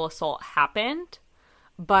sexual assault happened.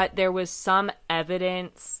 But there was some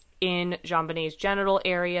evidence in JonBenét's genital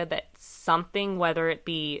area that something, whether it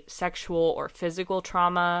be sexual or physical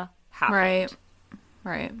trauma, happened.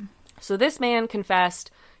 Right. So this man confessed.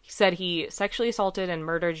 He said he sexually assaulted and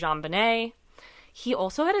murdered JonBenét. He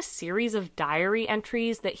also had a series of diary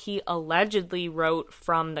entries that he allegedly wrote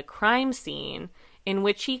from the crime scene, in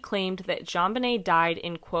which he claimed that JonBenét died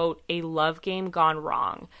in, quote, a love game gone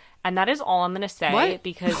wrong. And that is all I'm going to say,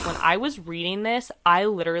 because when I was reading this, I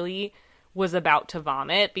literally was about to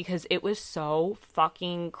vomit because it was so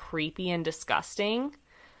fucking creepy and disgusting.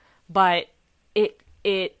 But it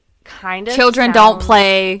kind of Children don't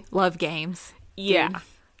play love games. Yeah. Dude,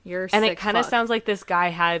 you're and sick it kind of sounds like this guy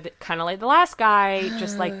had, kind of like the last guy,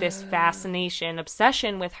 just like this fascination,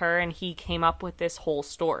 obsession with her, and he came up with this whole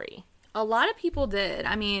story. A lot of people did.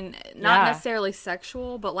 I mean, not necessarily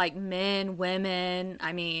sexual, but like men, women.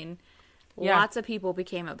 I mean, lots of people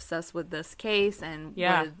became obsessed with this case and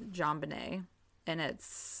with JonBenét, and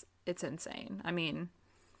it's insane. I mean,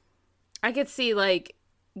 I could see like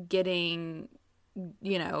getting,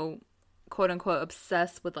 you know, quote unquote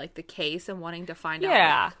obsessed with like the case and wanting to find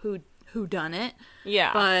out like, who done it.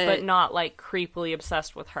 Yeah, but not like creepily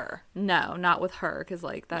obsessed with her. No, not with her, because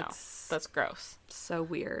like that's gross. So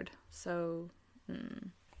weird. So,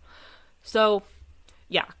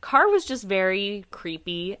 yeah, Carr was just very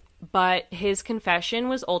creepy, but his confession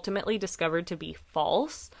was ultimately discovered to be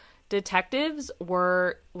false. Detectives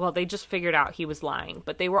they just figured out he was lying,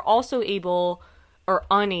 but they were also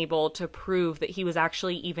unable to prove that he was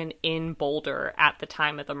actually even in Boulder at the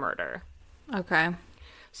time of the murder. Okay.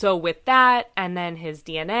 So with that, and then his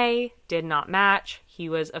DNA did not match, he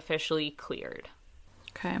was officially cleared.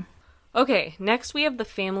 Okay. Okay, next we have the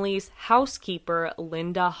family's housekeeper,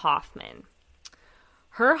 Linda Hoffman.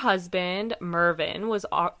 Her husband, Mervyn, was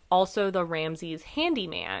also the Ramseys'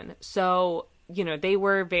 handyman. So, you know, they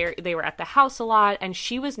were at the house a lot, and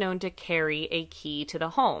she was known to carry a key to the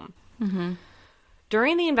home. Mm-hmm.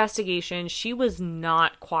 During the investigation, she was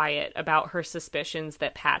not quiet about her suspicions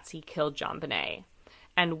that Patsy killed JonBenét.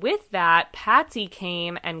 And with that, Patsy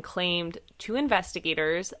came and claimed to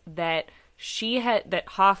investigators that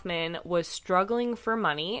Hoffman was struggling for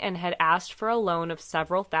money and had asked for a loan of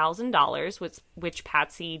several $1,000s, which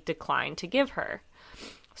Patsy declined to give her.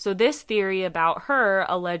 So this theory about her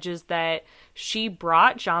alleges that she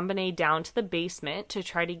brought JonBenét down to the basement to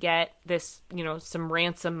try to get this, you know, some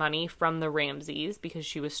ransom money from the Ramseys because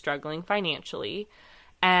she was struggling financially.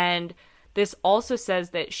 And this also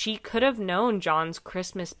says that she could have known John's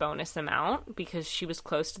Christmas bonus amount because she was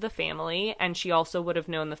close to the family, and she also would have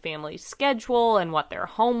known the family's schedule and what their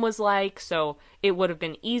home was like, so it would have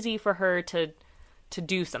been easy for her to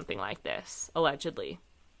do something like this, allegedly.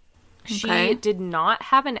 Okay. She did not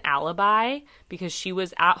have an alibi because she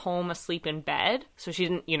was at home asleep in bed, so she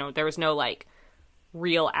didn't, you know, there was no, like,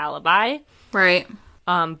 real alibi. Right.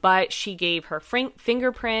 But she gave her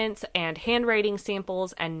fingerprints and handwriting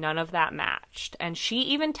samples, and none of that matched. And she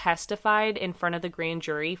even testified in front of the grand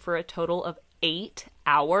jury for a total of 8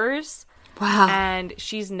 hours. Wow. And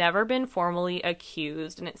she's never been formally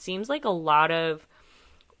accused. And it seems like a lot of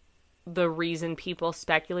the reason people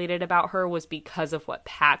speculated about her was because of what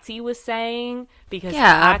Patsy was saying. Because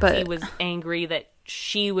Patsy was angry that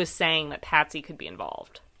she was saying that Patsy could be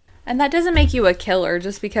involved. And that doesn't make you a killer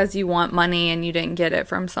just because you want money and you didn't get it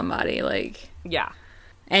from somebody, like... Yeah.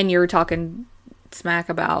 And you were talking smack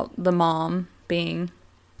about the mom being...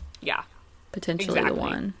 Yeah. Potentially the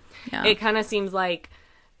one. Yeah. It kind of seems like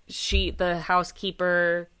the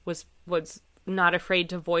housekeeper was not afraid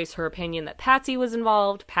to voice her opinion that Patsy was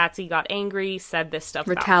involved. Patsy got angry, said this stuff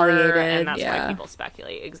retaliated, about her, and that's why people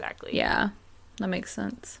speculate. Exactly. Yeah. That makes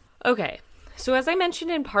sense. Okay. So as I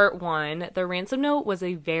mentioned in part 1, the ransom note was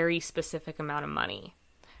a very specific amount of money.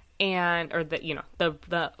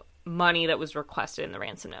 The money that was requested in the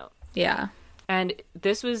ransom note. Yeah. And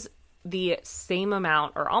this was the same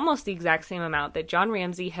amount, or almost the exact same amount, that John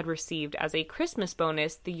Ramsey had received as a Christmas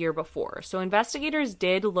bonus the year before. So investigators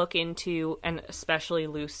did look into, and especially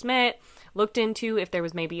Lou Smith, looked into if there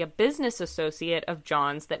was maybe a business associate of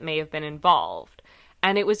John's that may have been involved.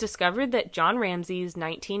 And it was discovered that John Ramsey's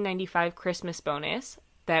 1995 Christmas bonus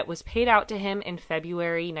that was paid out to him in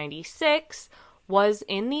February 96 was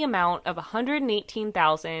in the amount of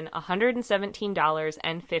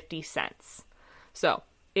 $118,117.50. So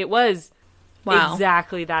it was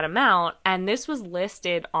exactly that amount. And this was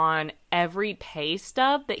listed on every pay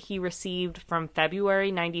stub that he received from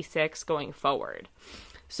February 96 going forward.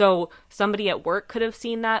 So somebody at work could have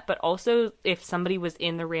seen that, but also if somebody was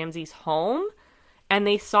in the Ramseys' home and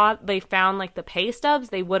they found like the pay stubs,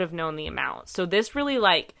 they would have known the amount. So this really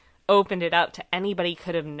like opened it up to anybody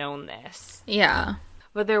could have known this. Yeah.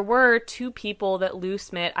 But there were 2 people that Lou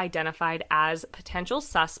Smith identified as potential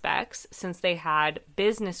suspects since they had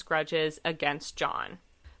business grudges against John.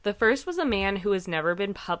 The first was a man who has never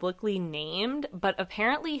been publicly named, but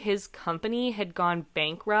apparently his company had gone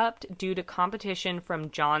bankrupt due to competition from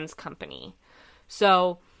John's company.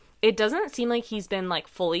 So it doesn't seem like he's been like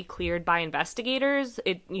fully cleared by investigators.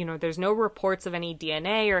 There's no reports of any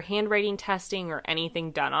DNA or handwriting testing or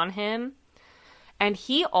anything done on him. And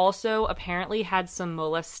he also apparently had some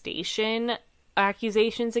molestation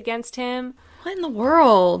accusations against him. What in the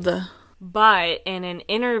world? But in an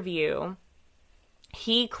interview,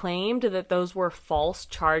 he claimed that those were false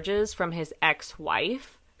charges from his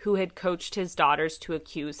ex-wife, who had coached his daughters to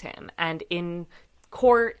accuse him. And in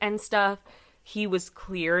court and stuff, he was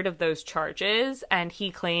cleared of those charges, and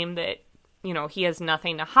he claimed that, he has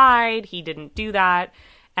nothing to hide, he didn't do that,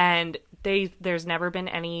 and there's never been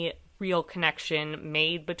any real connection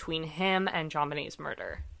made between him and JonBenét's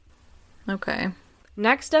murder. Okay.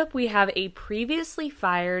 Next up, we have a previously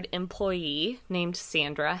fired employee named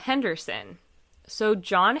Sandra Henderson. So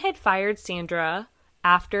John had fired Sandra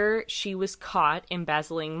after she was caught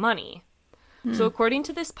embezzling money. So according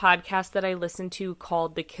to this podcast that I listened to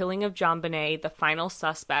called The Killing of JonBenét, The Final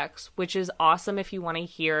Suspects, which is awesome if you want to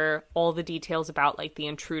hear all the details about like the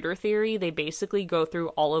intruder theory, they basically go through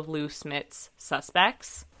all of Lou Smith's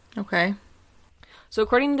suspects. Okay. So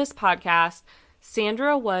according to this podcast,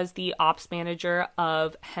 Sandra was the ops manager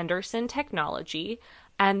of Henderson Technology,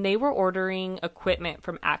 and they were ordering equipment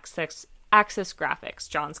from Access Graphics,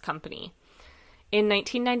 John's company. In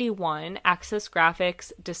 1991, Access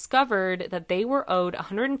Graphics discovered that they were owed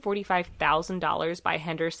 $145,000 by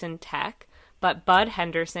Henderson Tech, but Bud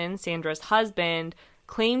Henderson, Sandra's husband,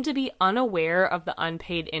 claimed to be unaware of the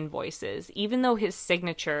unpaid invoices, even though his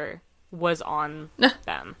signature was on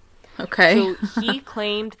them. Okay. So he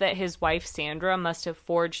claimed that his wife Sandra must have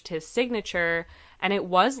forged his signature, and it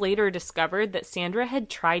was later discovered that Sandra had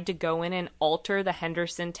tried to go in and alter the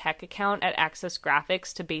Henderson Tech account at Access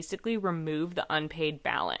Graphics to basically remove the unpaid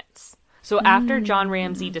balance. So after John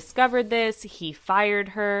Ramsey discovered this, he fired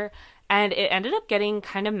her, and it ended up getting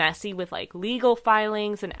kind of messy with like legal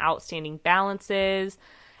filings and outstanding balances.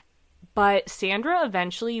 But Sandra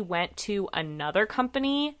eventually went to another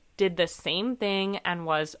company, did the same thing, and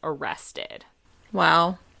was arrested.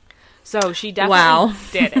 Wow. So she definitely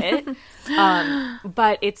did it.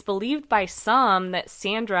 But it's believed by some that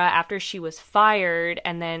Sandra, after she was fired,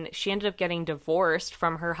 and then she ended up getting divorced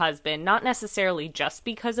from her husband, not necessarily just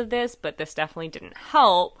because of this, but this definitely didn't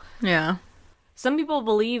help. Yeah. Some people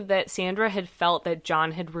believe that Sandra had felt that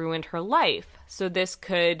John had ruined her life, so this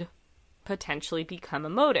could potentially become a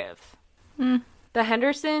motive. The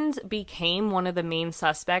Hendersons became one of the main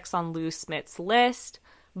suspects on Lou Smith's list,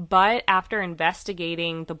 but after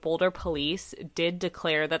investigating, the Boulder police did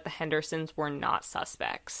declare that the Hendersons were not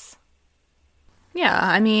suspects. Yeah,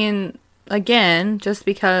 I mean, again, just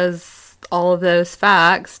because all of those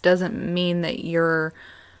facts doesn't mean that you're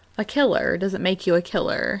a killer. It doesn't make you a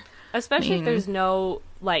killer. Especially if there's no,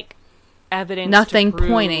 like, evidence nothing to prove.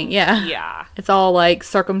 Pointing. Yeah. Yeah. It's all, like,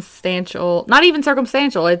 circumstantial. Not even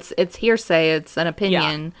circumstantial. It's hearsay. It's an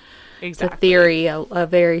opinion. Yeah, exactly. It's a theory, a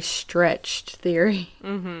very stretched theory.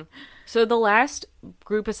 Mm-hmm. So the last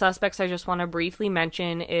group of suspects I just want to briefly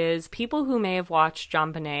mention is people who may have watched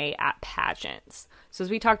JonBenét at pageants. So as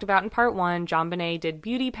we talked about in part 1, JonBenét did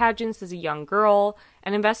beauty pageants as a young girl,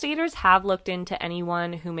 and investigators have looked into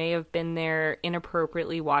anyone who may have been there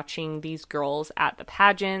inappropriately watching these girls at the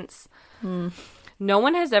pageants. No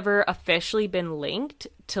one has ever officially been linked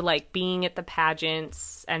to, like, being at the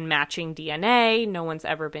pageants and matching DNA. No one's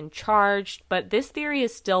ever been charged, but this theory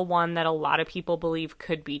is still one that a lot of people believe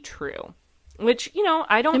could be true. Which, you know,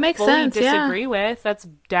 I don't fully disagree with. That's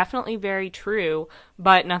definitely very true,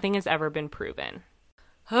 but nothing has ever been proven.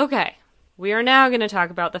 Okay, we are now going to talk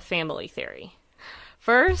about the family theory.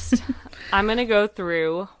 First, I'm going to go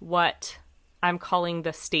through what I'm calling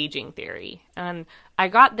the staging theory. And I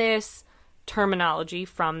got this terminology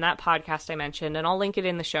from that podcast I mentioned, and I'll link it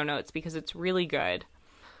in the show notes because it's really good.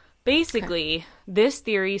 Basically, this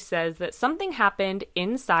theory says that something happened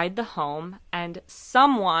inside the home and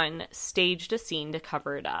someone staged a scene to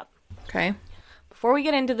cover it up. Okay. Before we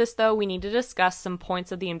get into this, though, we need to discuss some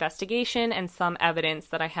points of the investigation and some evidence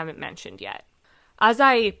that I haven't mentioned yet. As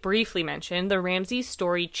I briefly mentioned, the Ramsey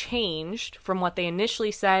story changed from what they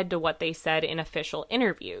initially said to what they said in official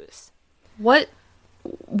interviews. What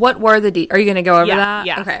were the are you going to go over that?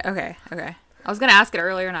 Yeah. Okay. I was going to ask it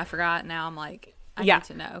earlier and I forgot. Now I'm like, I need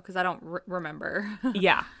to know because I don't remember.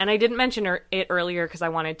 Yeah, and I didn't mention it earlier because I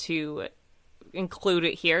wanted to include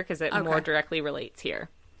it here because it more directly relates here.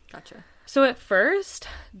 Gotcha. So at first,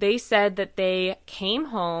 they said that they came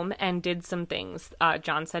home and did some things.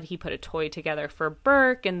 John said he put a toy together for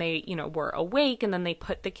Burke, and they, were awake, and then they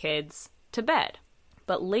put the kids to bed.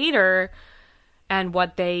 But later, and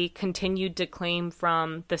what they continued to claim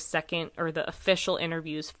from the second or the official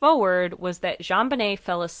interviews forward, was that JonBenét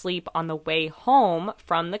fell asleep on the way home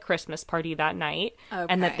from the Christmas party that night,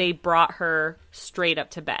 and that they brought her straight up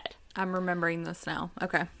to bed. I'm remembering this now.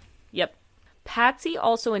 Okay. Yep. Patsy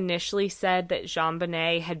also initially said that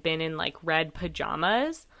JonBenét had been in, like, red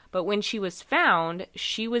pajamas, but when she was found,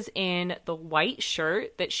 she was in the white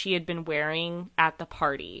shirt that she had been wearing at the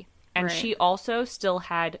party. And she also still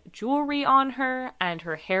had jewelry on her, and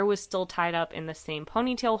her hair was still tied up in the same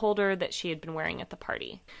ponytail holder that she had been wearing at the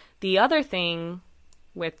party. The other thing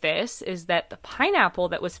with this is that the pineapple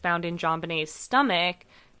that was found in JonBenét's stomach,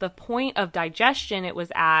 the point of digestion it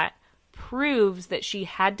was at, proves that she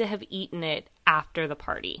had to have eaten it after the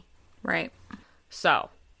party. Right. So,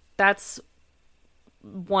 that's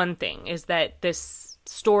one thing, is that this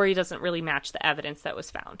story doesn't really match the evidence that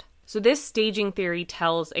was found. So this staging theory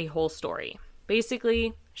tells a whole story.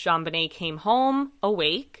 Basically, JonBenét came home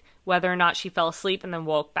awake, whether or not she fell asleep and then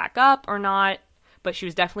woke back up or not, but she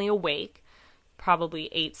was definitely awake, probably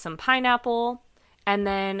ate some pineapple, and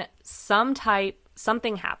then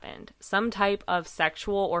something happened. Some type of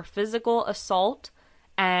sexual or physical assault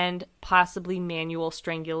and possibly manual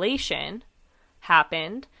strangulation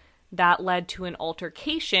happened that led to an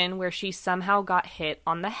altercation where she somehow got hit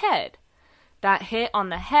on the head. That hit on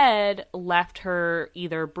the head left her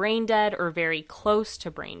either brain dead or very close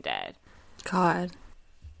to brain dead. God.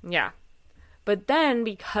 Yeah. But then,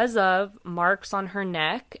 because of marks on her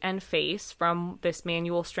neck and face from this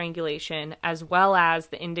manual strangulation, as well as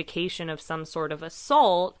the indication of some sort of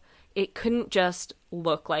assault, it couldn't just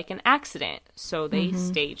look like an accident. So they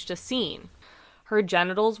staged a scene. Her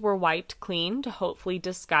genitals were wiped clean to hopefully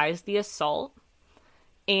disguise the assault.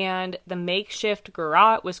 And the makeshift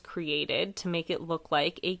garrote was created to make it look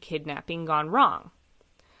like a kidnapping gone wrong.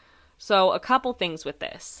 So a couple things with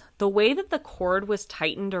this. The way that the cord was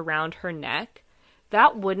tightened around her neck,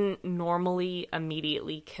 that wouldn't normally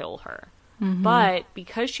immediately kill her. But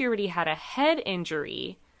because she already had a head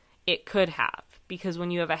injury, it could have. Because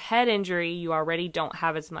when you have a head injury, you already don't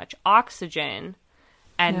have as much oxygen.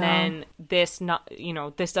 And then this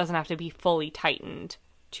doesn't have to be fully tightened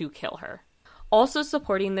to kill her. Also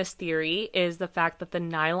supporting this theory is the fact that the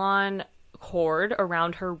nylon cord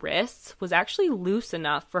around her wrists was actually loose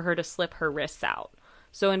enough for her to slip her wrists out.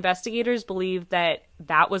 So investigators believe that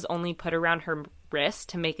that was only put around her wrist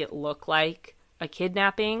to make it look like a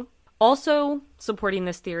kidnapping. Also supporting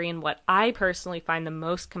this theory, and what I personally find the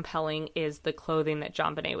most compelling, is the clothing that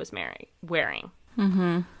JonBenét was wearing.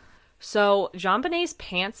 So JonBenét's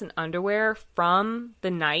pants and underwear from the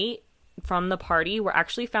night from the party were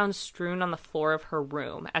actually found strewn on the floor of her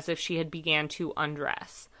room as if she had began to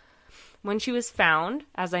undress. When she was found,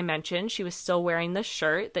 as I mentioned, she was still wearing the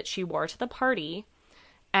shirt that she wore to the party,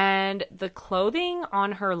 and the clothing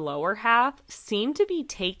on her lower half seemed to be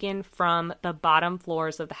taken from the bottom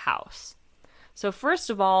floors of the house. So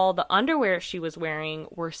first of all, the underwear she was wearing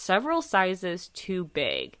were several sizes too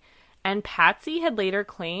big, and Patsy had later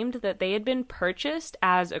claimed that they had been purchased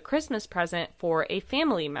as a Christmas present for a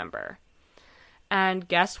family member. And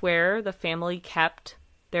guess where the family kept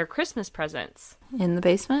their Christmas presents? In the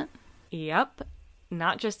basement? Yep.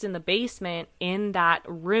 Not just in the basement, in that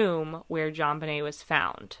room where JonBenét was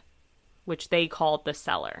found, which they called the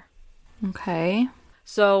cellar. Okay.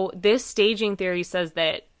 So this staging theory says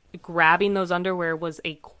that grabbing those underwear was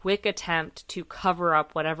a quick attempt to cover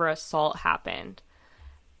up whatever assault happened.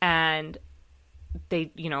 And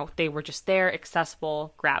they were just there,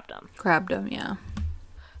 accessible, grabbed them. Yeah.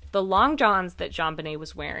 The long johns that JonBenét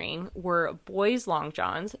was wearing were boys' long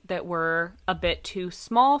johns that were a bit too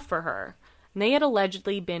small for her. And they had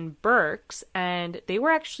allegedly been Birks, and they were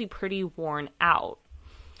actually pretty worn out.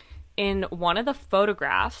 In one of the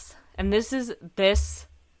photographs, and this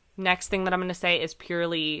next thing that I'm going to say is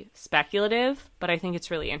purely speculative, but I think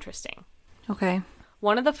it's really interesting. Okay.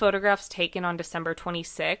 One of the photographs taken on December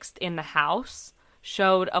 26th in the house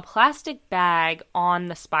showed a plastic bag on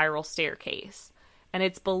the spiral staircase. And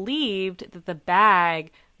it's believed that the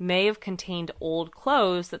bag may have contained old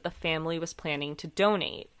clothes that the family was planning to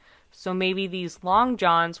donate. So maybe these long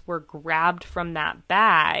johns were grabbed from that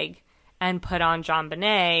bag and put on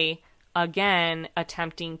JonBenét, again,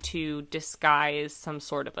 attempting to disguise some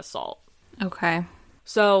sort of assault. Okay.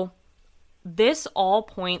 So this all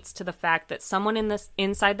points to the fact that someone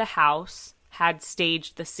inside the house had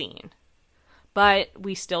staged the scene. But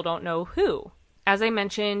we still don't know who. As I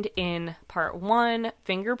mentioned in part 1,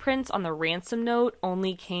 fingerprints on the ransom note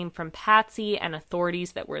only came from Patsy and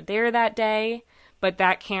authorities that were there that day, but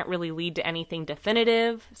that can't really lead to anything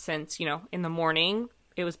definitive since, in the morning,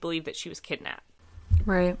 it was believed that she was kidnapped.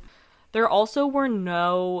 Right. There also were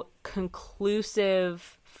no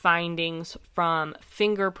conclusive findings from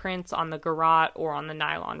fingerprints on the garrote or on the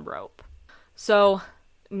nylon rope. So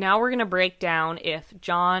now we're going to break down if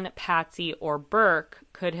John, Patsy, or Burke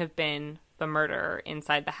could have been the murderer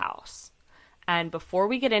inside the house. And before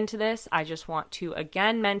we get into this, I just want to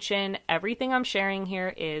again mention everything I'm sharing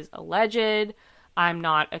here is alleged. I'm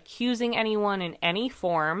not accusing anyone in any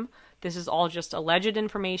form. This is all just alleged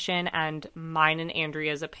information and mine and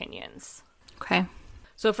Andrea's opinions. Okay.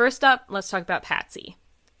 So first up, let's talk about Patsy.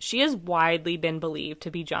 She has widely been believed to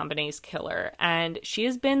be JonBenét's killer, and she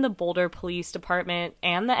has been the Boulder Police Department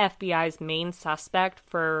and the FBI's main suspect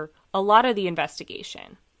for a lot of the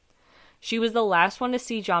investigation. She was the last one to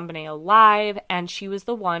see JonBenét alive, and she was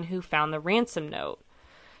the one who found the ransom note.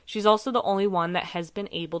 She's also the only one that has been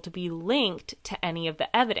able to be linked to any of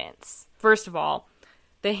the evidence. First of all,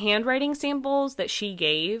 the handwriting samples that she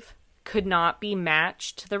gave could not be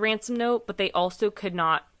matched to the ransom note, but they also could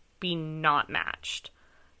not be not matched.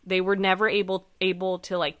 They were never able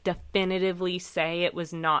to definitively say it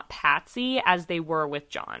was not Patsy as they were with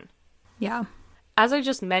John. Yeah. As I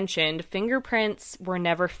just mentioned, fingerprints were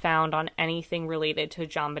never found on anything related to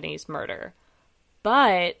JonBenét's murder.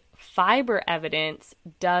 But fiber evidence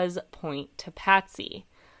does point to Patsy.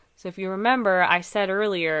 So if you remember, I said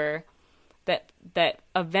earlier that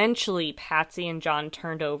eventually Patsy and John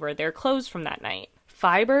turned over their clothes from that night.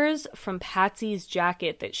 Fibers from Patsy's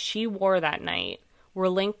jacket that she wore that night were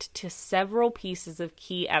linked to several pieces of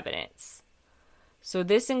key evidence. So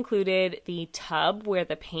this included the tub where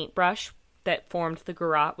the paintbrush that formed the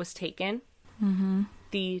garrote was taken,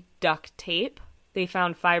 the duct tape. They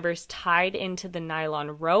found fibers tied into the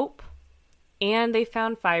nylon rope, and they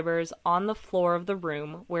found fibers on the floor of the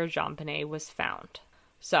room where JonBenét was found.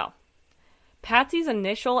 So, Patsy's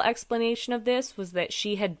initial explanation of this was that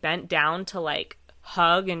she had bent down to, like,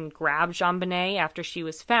 hug and grab JonBenét after she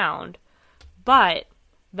was found, but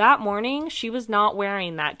that morning she was not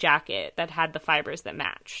wearing that jacket that had the fibers that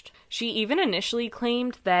matched. She even initially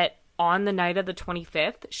claimed that on the night of the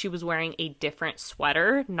 25th, she was wearing a different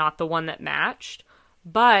sweater, not the one that matched.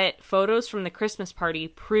 But photos from the Christmas party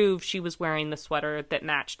prove she was wearing the sweater that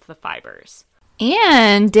matched the fibers.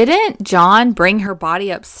 And didn't John bring her body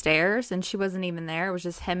upstairs and she wasn't even there? It was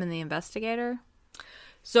just him and the investigator?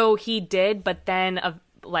 So he did, but then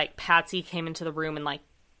Patsy came into the room and like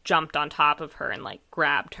jumped on top of her and like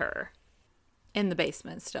grabbed her. In the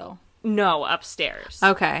basement still? No, upstairs.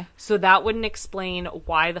 Okay. So that wouldn't explain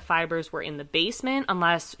why the fibers were in the basement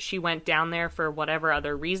unless she went down there for whatever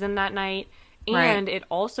other reason that night. And It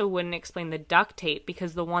also wouldn't explain the duct tape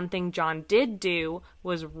because the one thing John did do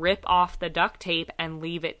was rip off the duct tape and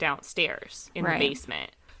leave it downstairs in the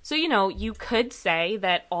basement. So, you could say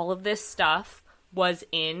that all of this stuff was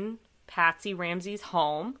in Patsy Ramsey's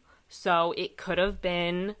home. So it could have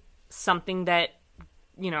been something that,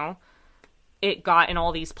 it got in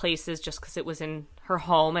all these places just because it was in her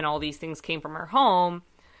home and all these things came from her home.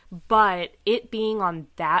 But it being on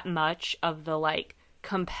that much of the,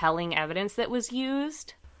 compelling evidence that was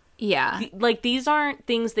used. Yeah. These aren't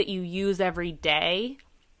things that you use every day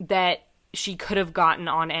that she could have gotten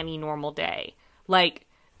on any normal day. Like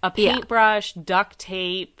a paintbrush, duct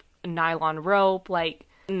tape, nylon rope,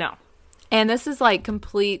 no. And this is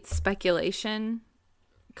complete speculation,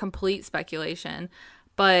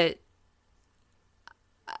 but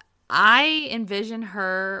I envision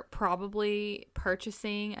her probably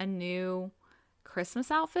purchasing a new Christmas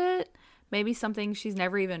outfit. Maybe something she's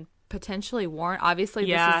never even potentially worn. Obviously,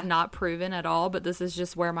 this is not proven at all, but this is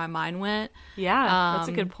just where my mind went. Yeah, that's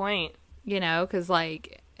a good point. Because, I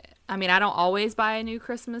don't always buy a new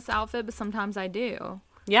Christmas outfit, but sometimes I do.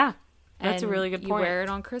 Yeah, that's a really good point. You wear it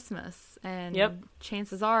on Christmas, and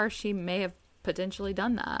chances are she may have potentially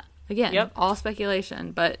done that. Again, all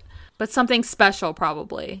speculation, but something special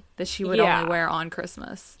probably that she would only wear on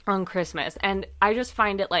Christmas. On Christmas. And I just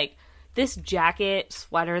find it this jacket,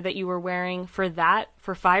 sweater that you were wearing, for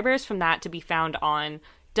fibers from that to be found on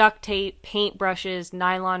duct tape, paintbrushes,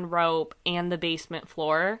 nylon rope, and the basement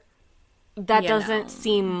floor, that doesn't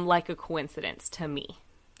seem like a coincidence to me.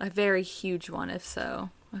 A very huge one, if so.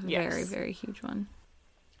 Very, very huge one.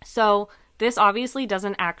 So, this obviously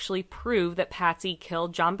doesn't actually prove that Patsy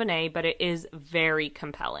killed JonBenét, but it is very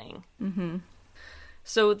compelling. Mm-hmm.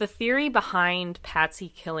 So, the theory behind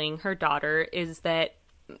Patsy killing her daughter is that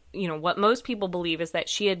what most people believe is that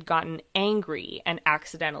she had gotten angry and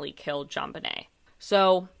accidentally killed JonBenét.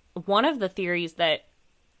 So, one of the theories that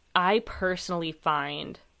I personally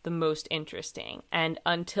find the most interesting, and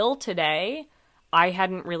until today, I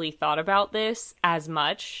hadn't really thought about this as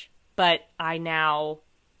much, but I now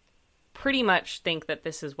pretty much think that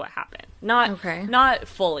this is what happened. Not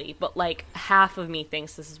fully, but half of me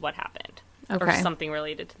thinks this is what happened. Okay. Or something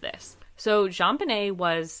related to this. So JonBenét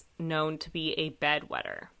was known to be a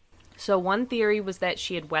bedwetter. So one theory was that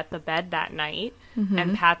she had wet the bed that night,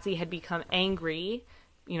 and Patsy had become angry,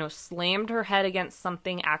 slammed her head against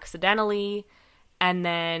something accidentally, and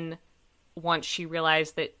then once she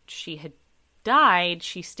realized that she had died,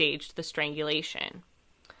 she staged the strangulation.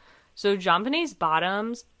 So JonBenét's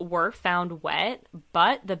bottoms were found wet,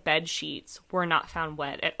 but the bed sheets were not found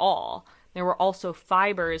wet at all. There were also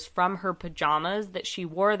fibers from her pajamas that she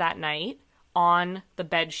wore that night on the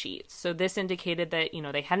bed sheets. So this indicated that,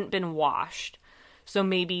 they hadn't been washed. So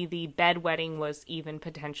maybe the bedwetting was even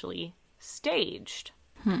potentially staged.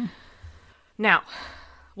 Now,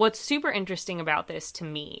 what's super interesting about this to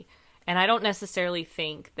me, and I don't necessarily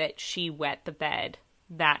think that she wet the bed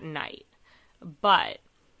that night, but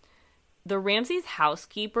the Ramsey's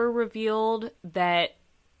housekeeper revealed that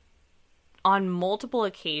on multiple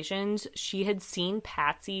occasions, she had seen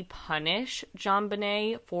Patsy punish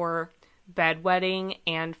JonBenét for bedwetting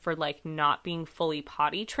and for not being fully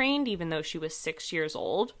potty trained, even though she was 6 years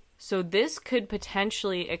old. So this could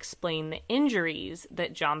potentially explain the injuries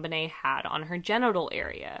that JonBenét had on her genital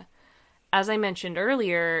area. As I mentioned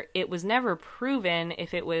earlier, it was never proven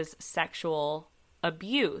if it was sexual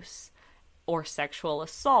abuse. or sexual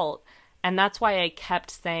assault. And that's why I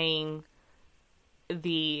kept saying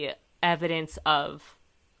the evidence of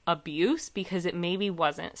abuse, because it maybe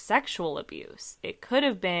wasn't sexual abuse. It could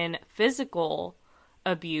have been physical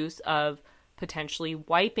abuse of potentially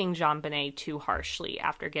wiping JonBenét too harshly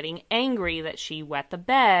after getting angry that she wet the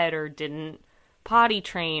bed or didn't potty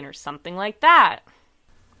train or something like that.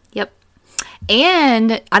 Yep.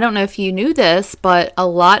 And I don't know if you knew this, but a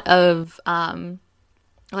lot of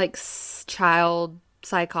like child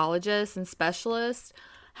psychologists and specialists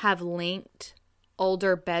have linked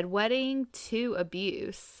older bedwetting to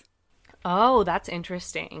abuse. Oh, that's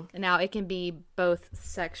interesting. Now, it can be both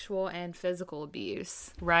sexual and physical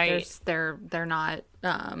abuse. Right. They're not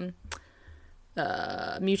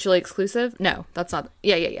mutually exclusive. No, that's not.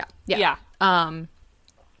 Yeah.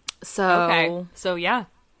 So okay. So yeah.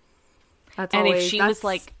 That's and always, if she was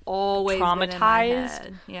like always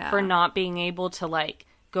traumatized for not being able to like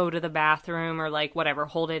go to the bathroom or like whatever,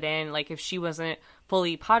 hold it in, like if she wasn't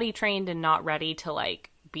fully potty trained and not ready to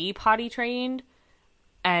like be potty trained,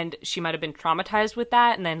 and she might have been traumatized with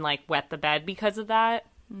that and then like wet the bed because of that,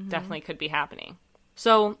 definitely could be happening.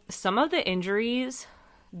 So some of the injuries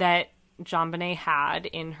that JonBenét had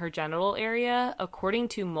in her genital area, according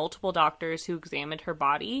to multiple doctors who examined her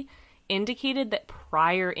body, indicated that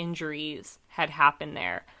prior injuries had happened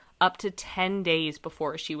there up to 10 days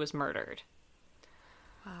before she was murdered.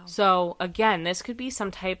 Wow. So, again, this could be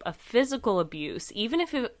some type of physical abuse, even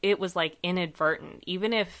if it was, like, inadvertent,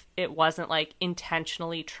 even if it wasn't, like,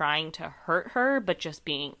 intentionally trying to hurt her, but just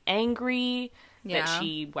being angry that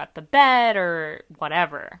she wet the bed or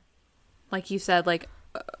whatever. Like you said, like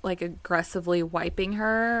aggressively wiping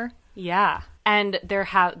her. Yeah. And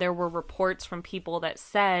there were reports from people that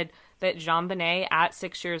said that JonBenét, at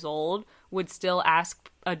 6 years old, would still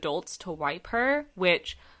ask adults to wipe her,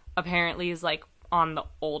 which apparently is, like, on the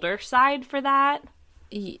older side for that.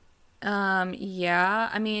 Yeah.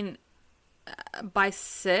 I mean, by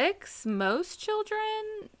 6, most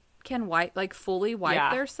children can fully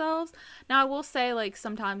wipe themselves. Now, I will say, like,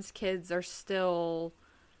 sometimes kids are still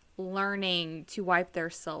learning to wipe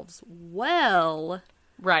themselves well.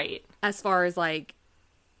 Right. As far as, like,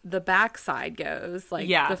 the backside goes. Like,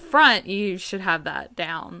 the front, you should have that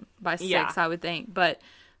down by 6, I would think. But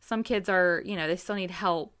some kids are, they still need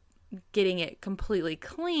help getting it completely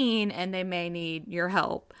clean, and they may need your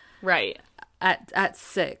help. Right. At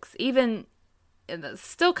 6. Even,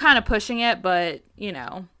 still kind of pushing it, but,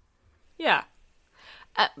 Yeah.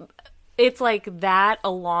 It's like that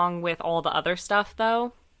along with all the other stuff,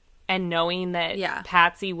 though. And knowing that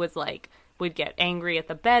Patsy was like, would get angry at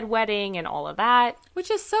the bedwetting and all of that. Which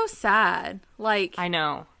is so sad. Like, I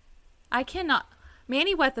know. I cannot.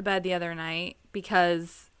 Manny wet the bed the other night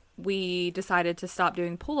because we decided to stop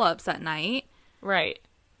doing pull-ups at night. Right.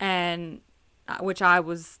 And, which I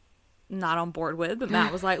was not on board with, but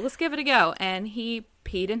Matt was like, let's give it a go. And he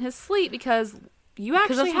peed in his sleep because you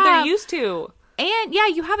actually that's what they're used to. And, yeah,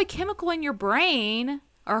 you have a chemical in your brain,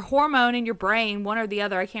 or hormone in your brain, one or the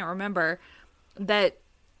other, I can't remember, that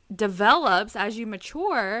develops as you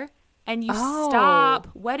mature, and you stop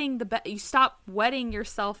wetting you stop wetting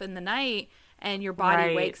yourself in the night, and your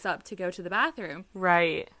body wakes up to go to the bathroom.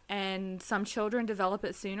 Right. And some children develop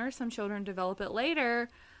it sooner, some children develop it later,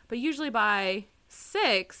 but usually by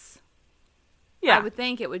 6, I would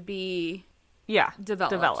think it would be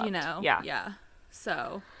developed.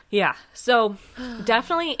 Yeah. So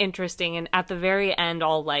definitely interesting, and at the very end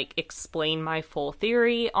I'll like explain my full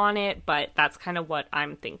theory on it, but that's kind of what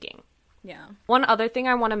I'm thinking. Yeah. One other thing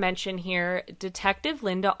I want to mention here, Detective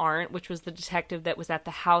Linda Arndt, which was the detective that was at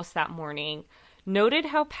the house that morning, noted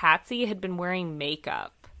how Patsy had been wearing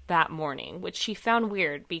makeup that morning, which she found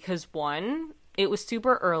weird because, one, it was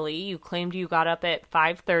super early. You claimed you got up at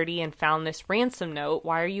 5:30 and found this ransom note.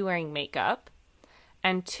 Why are you wearing makeup?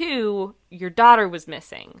 And 2, your daughter was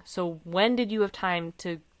missing. So when did you have time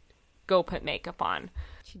to go put makeup on?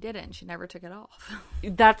 She didn't. She never took it off.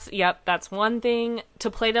 That's one thing. To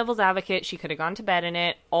play devil's advocate, she could have gone to bed in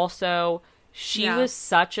it. Also, she was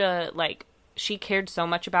such a, like, she cared so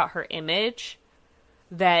much about her image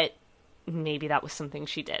that maybe that was something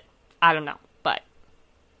she did. I don't know. But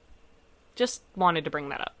just wanted to bring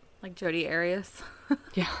that up. Like Jodi Arias.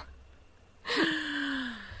 Yeah.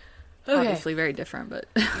 Okay. Obviously very different, but...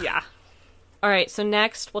 Yeah. All right, so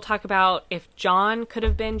next we'll talk about if John could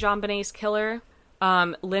have been JonBenét's killer.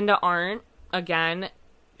 Linda Arndt, again,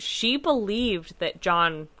 she believed that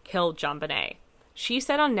John killed JonBenét. She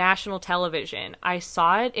said on national television, "I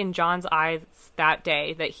saw it in John's eyes that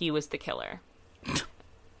day that he was the killer."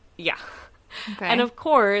 Yeah. Okay. And of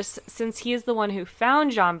course, since he is the one who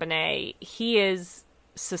found JonBenét, he is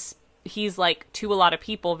he's, like, to a lot of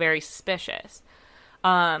people, very suspicious.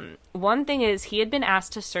 One thing is, he had been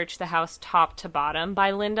asked to search the house top to bottom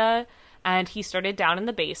by Linda, and he started down in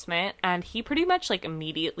the basement, and he pretty much, like,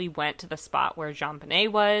 immediately went to the spot where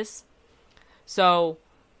JonBenét was. So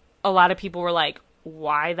a lot of people were like,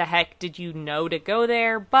 why the heck did you know to go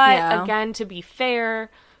there? But again, to be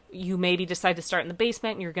fair, you maybe decide to start in the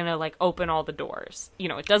basement and you're going to, like, open all the doors. You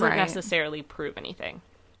know, it doesn't necessarily prove anything.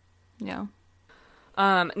 Yeah.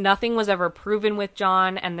 Nothing was ever proven with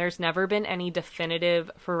John, and there's never been any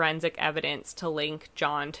definitive forensic evidence to link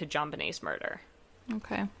John to JonBenét's murder.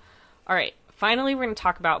 Okay. All right. Finally, we're going to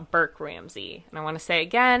talk about Burke Ramsey. And I want to say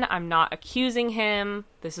again, I'm not accusing him.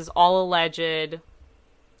 This is all alleged.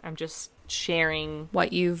 I'm just sharing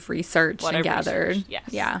what you've researched and gathered. Yes.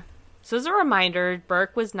 Yeah. So as a reminder,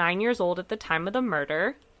 Burke was 9 years old at the time of the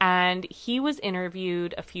murder, and he was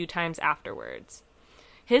interviewed a few times afterwards.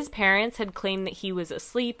 His parents had claimed that he was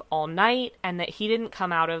asleep all night and that he didn't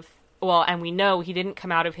come out of, well, and we know he didn't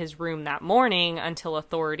come out of his room that morning until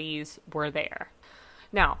authorities were there.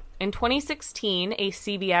 Now, in 2016, a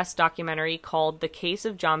CBS documentary called The Case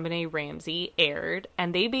of JonBenét Ramsey aired,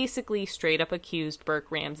 and they basically straight up accused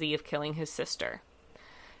Burke Ramsey of killing his sister.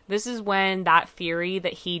 This is when that theory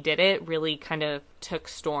that he did it really kind of took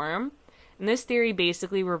storm. And this theory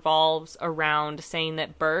basically revolves around saying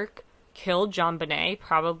that Burke killed JonBenét,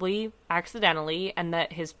 probably accidentally, and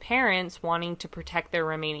that his parents, wanting to protect their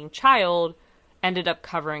remaining child, ended up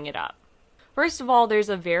covering it up. First of all, there's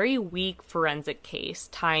a very weak forensic case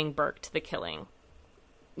tying Burke to the killing.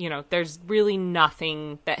 You know, there's really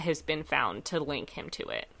nothing that has been found to link him to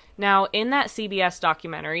it. Now, in that CBS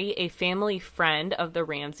documentary, a family friend of the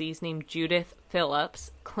Ramseys named Judith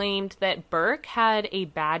Phillips claimed that Burke had a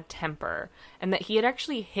bad temper and that he had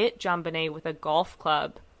actually hit JonBenét with a golf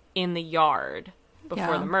club in the yard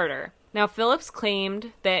before the murder. Now, Phillips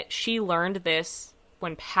claimed that she learned this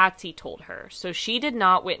when Patsy told her, so she did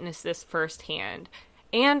not witness this firsthand.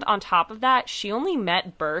 And on top of that, she only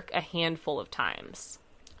met Burke a handful of times.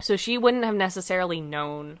 So she wouldn't have necessarily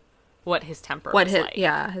known what his temper was like.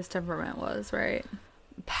 Yeah, his temperament was, right.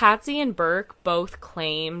 Patsy and Burke both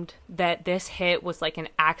claimed that this hit was like an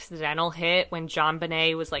accidental hit when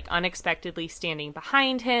JonBenét was like unexpectedly standing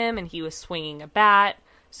behind him and he was swinging a bat.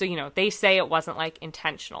 So, you know, they say it wasn't like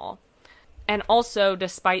intentional. And also,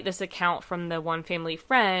 despite this account from the one family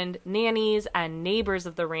friend, nannies and neighbors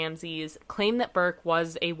of the Ramseys claim that Burke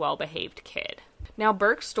was a well-behaved kid. Now,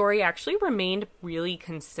 Burke's story actually remained really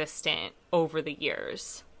consistent over the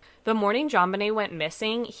years. The morning JonBenét went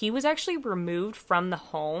missing, he was actually removed from the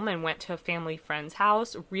home and went to a family friend's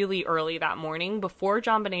house really early that morning before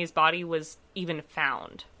JonBenét's body was even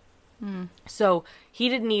found. So he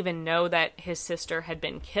didn't even know that his sister had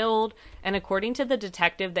been killed, and according to the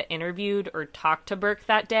detective that interviewed or talked to Burke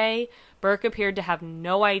that day, Burke appeared to have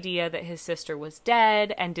no idea that his sister was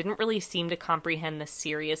dead and didn't really seem to comprehend the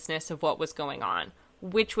seriousness of what was going on,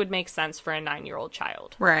 which would make sense for a 9-year-old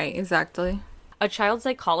child. Right, exactly. A child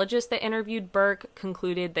psychologist that interviewed Burke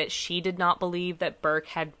concluded that she did not believe that Burke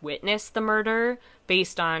had witnessed the murder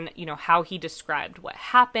based on, you know, how he described what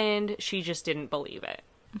happened. She just didn't believe it.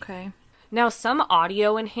 Okay. Now, some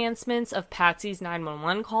audio enhancements of Patsy's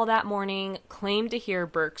 911 call that morning claimed to hear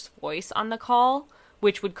Burke's voice on the call,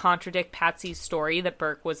 which would contradict Patsy's story that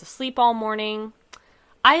Burke was asleep all morning.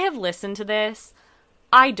 I have listened to this.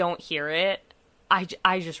 I don't hear it.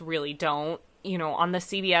 I just really don't. You know, on the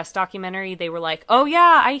CBS documentary, they were like, oh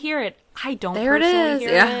yeah, I hear it. I don't personally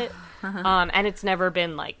hear it. And it's never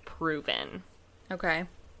been, like, proven. Okay.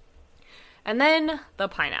 And then the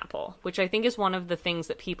pineapple, which I think is one of the things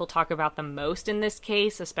that people talk about the most in this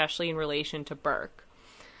case, especially in relation to Burke.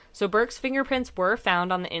 So Burke's fingerprints were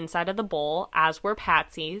found on the inside of the bowl, as were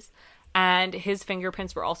Patsy's, and his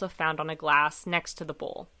fingerprints were also found on a glass next to the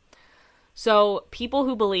bowl. So people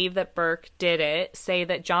who believe that Burke did it say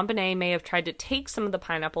that JonBenét may have tried to take some of the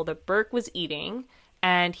pineapple that Burke was eating,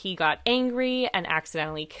 and he got angry and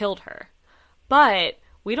accidentally killed her. But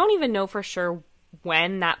we don't even know for sure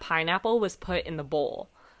when that pineapple was put in the bowl.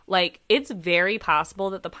 Like, it's very possible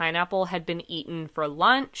that the pineapple had been eaten for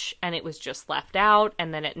lunch and it was just left out,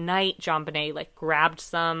 and then at night JonBenét, like, grabbed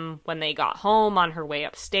some when they got home on her way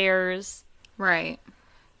upstairs. Right.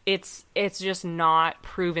 It's just not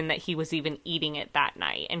proven that he was even eating it that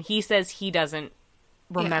night, and he says he doesn't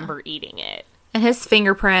remember eating it. And his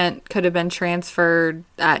fingerprint could have been transferred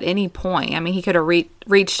at any point. I mean, he could have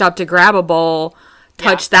reached up to grab a bowl,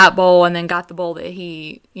 touched that bowl, and then got the bowl that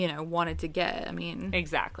he, you know, wanted to get. I mean,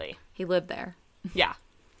 exactly. He lived there. Yeah.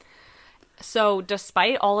 So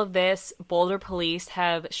despite all of this, Boulder police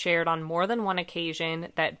have shared on more than one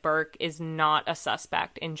occasion that Burke is not a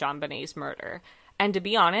suspect in JonBenét's murder. And to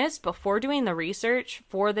be honest, before doing the research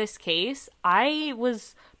for this case, I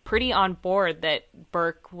was pretty on board that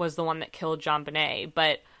Burke was the one that killed JonBenét,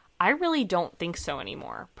 but I really don't think so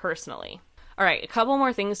anymore, personally. All right, a couple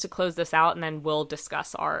more things to close this out, and then we'll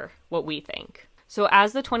discuss what we think. So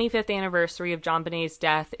as the 25th anniversary of JonBenét's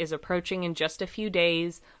death is approaching in just a few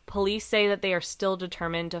days, police say that they are still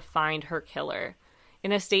determined to find her killer.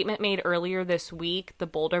 In a statement made earlier this week, the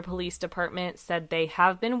Boulder Police Department said they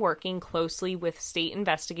have been working closely with state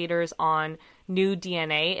investigators on new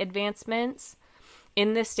DNA advancements.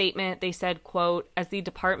 In this statement, they said, quote, "As the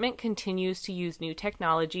department continues to use new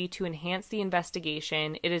technology to enhance the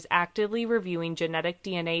investigation, it is actively reviewing genetic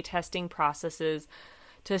DNA testing processes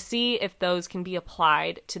to see if those can be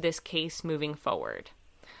applied to this case moving forward."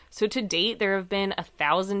 So to date, there have been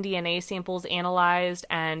 1,000 DNA samples analyzed,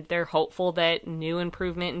 and they're hopeful that new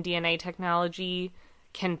improvement in DNA technology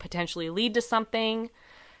can potentially lead to something.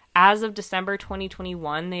 As of December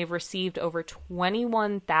 2021, they've received over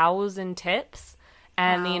 21,000 tips,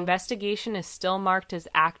 and the investigation is still marked as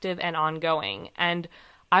active and ongoing. And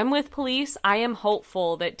I'm with police. I am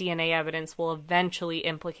hopeful that DNA evidence will eventually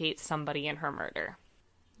implicate somebody in her murder.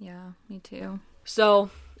 Yeah, me too. So,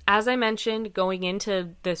 as I mentioned, going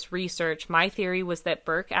into this research, my theory was that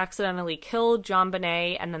Burke accidentally killed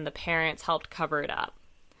JonBenét and then the parents helped cover it up.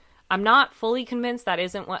 I'm not fully convinced that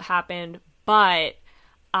isn't what happened, but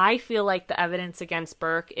I feel like the evidence against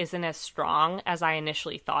Burke isn't as strong as I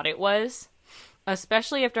initially thought it was.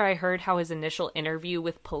 Especially after I heard how his initial interview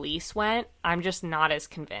with police went, I'm just not as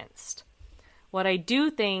convinced. What I do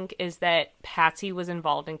think is that Patsy was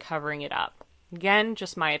involved in covering it up. Again,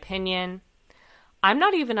 just my opinion. I'm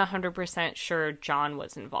not even 100% sure John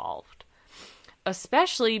was involved.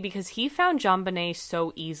 Especially because he found JonBenét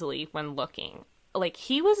so easily when looking. Like,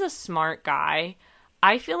 he was a smart guy.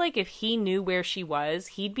 I feel like if he knew where she was,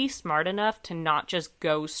 he'd be smart enough to not just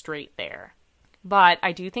go straight there. But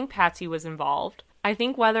I do think Patsy was involved. I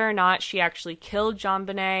think whether or not she actually killed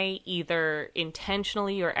JonBenét, either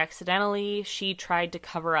intentionally or accidentally, she tried to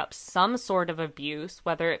cover up some sort of abuse,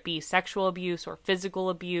 whether it be sexual abuse or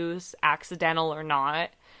physical abuse, accidental or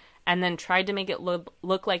not, and then tried to make it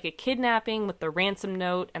look like a kidnapping with the ransom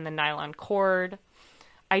note and the nylon cord.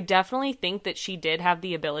 I definitely think that she did have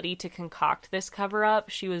the ability to concoct this cover-up.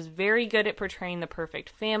 She was very good at portraying the perfect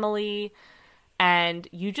family, and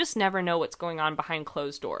you just never know what's going on behind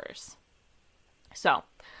closed doors. So,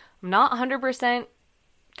 I'm not 100%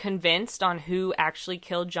 convinced on who actually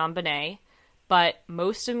killed JonBenét, but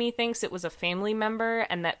most of me thinks it was a family member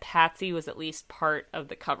and that Patsy was at least part of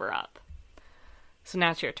the cover-up. So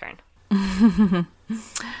now it's your turn.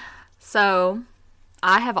 So,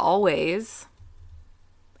 I have always,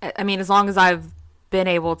 I mean, as long as I've been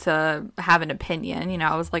able to have an opinion, you know,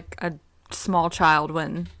 I was like a small child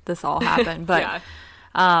when this all happened, but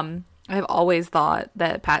yeah. I've always thought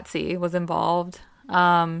that Patsy was involved.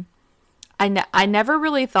 I never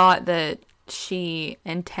really thought that she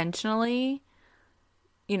intentionally,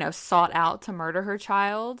 you know, sought out to murder her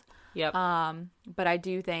child. Yep. But I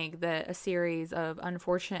do think that a series of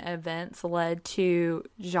unfortunate events led to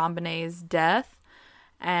JonBenét's death,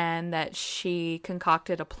 and that she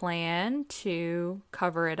concocted a plan to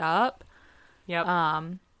cover it up. Yep.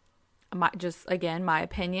 My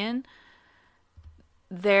opinion.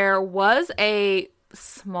 There was a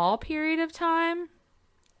small period of time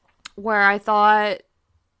where I thought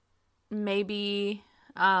maybe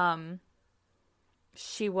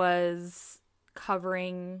she was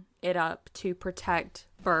covering it up to protect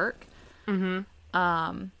Burke.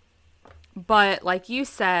 Mm-hmm. But like you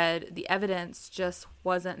said, the evidence just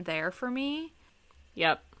wasn't there for me.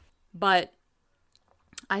 Yep. But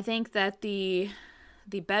I think that the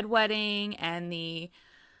bedwetting and the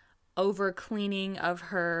over cleaning of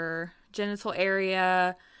her genital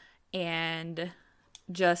area and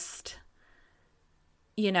just,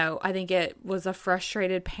 you know, I think it was a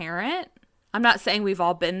frustrated parent. I'm not saying we've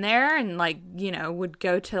all been there and, like, you know, would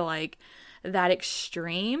go to like that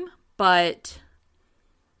extreme, but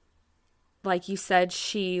like you said,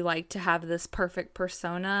 she liked to have this perfect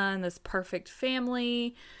persona and this perfect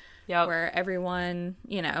family. Yep. Where everyone,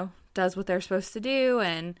 you know, does what they're supposed to do.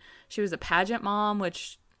 And she was a pageant mom,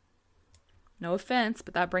 which, no offense,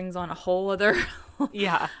 but that brings on a whole other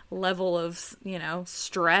level of, you know,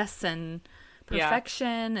 stress and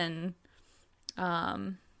perfection.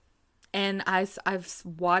 And I've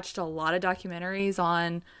watched a lot of documentaries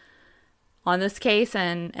on this case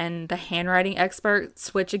and the handwriting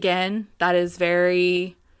experts, which again, that is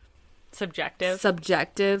very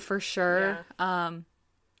subjective for sure. Yeah.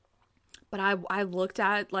 But I looked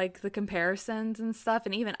at like the comparisons and stuff,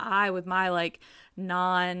 and even I, with my like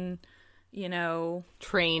non,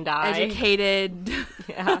 trained eye, educated,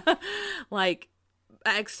 like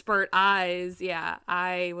expert eyes. Yeah,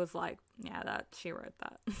 I was like, yeah, that she wrote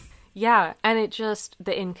that. Yeah, and it just,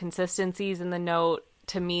 the inconsistencies in the note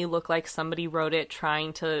to me look like somebody wrote it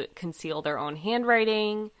trying to conceal their own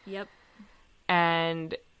handwriting. Yep.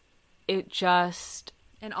 And it just...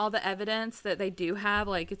 And all the evidence that they do have,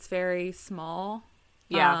 like, it's very small.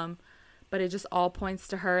 Yeah. But it just all points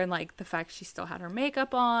to her, and, like, the fact she still had her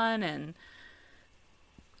makeup on, and...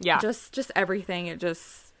 Yeah. Just everything. It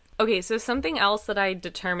just... Okay, so something else that I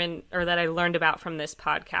determined, or that I learned about from this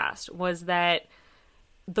podcast, was that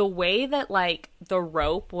the way that, like, the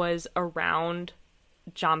rope was around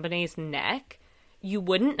JonBenét's neck, you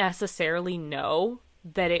wouldn't necessarily know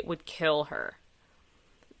that it would kill her.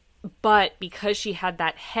 But because she had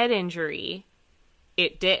that head injury,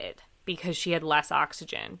 it did. Because she had less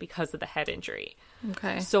oxygen because of the head injury.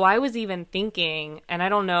 Okay. So I was even thinking, and I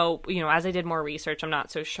don't know, as I did more research, I'm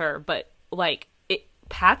not so sure, but, like,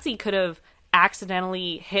 Patsy could have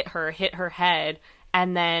accidentally hit her head,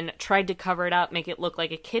 and then tried to cover it up, make it look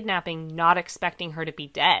like a kidnapping, not expecting her to be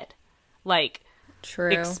dead. Like,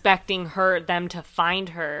 true. Expecting them to find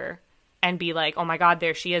her and be like, oh my God,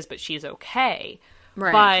 there she is, but she's okay.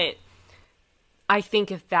 Right. But I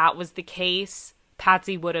think if that was the case,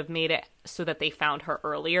 Patsy would have made it so that they found her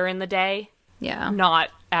earlier in the day. Yeah. Not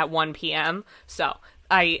at 1 p.m. So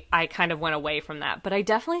I kind of went away from that. But I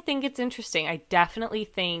definitely think it's interesting.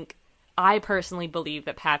 I personally believe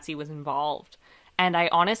that Patsy was involved. And I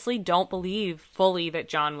honestly don't believe fully that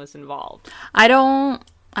John was involved. I don't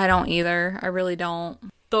either. I really don't.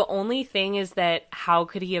 The only thing is that how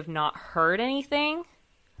could he have not heard anything?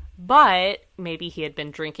 But maybe he had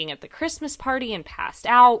been drinking at the Christmas party and passed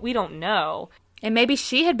out. We don't know. And maybe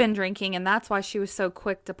she had been drinking, and that's why she was so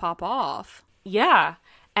quick to pop off. Yeah.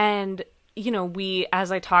 And,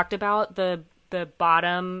 as I talked about, the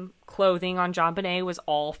bottom clothing on JonBenét was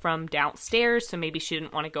all from downstairs, so maybe she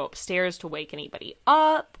didn't want to go upstairs to wake anybody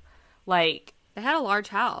up. Like, they had a large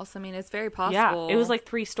house. I mean, it's very possible. Yeah, it was like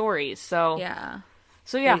 3 stories. So yeah.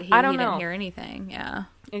 I don't know. He didn't hear anything. Yeah.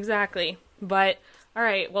 Exactly. But all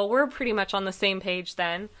right, well, we're pretty much on the same page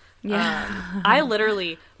then. Yeah. I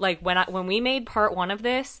literally, like, when we made part 1 of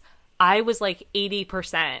this, I was like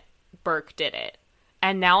 80% Burke did it.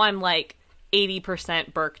 And now I'm like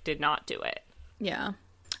 80% Burke did not do it. Yeah.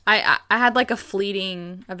 I had like a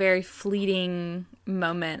very fleeting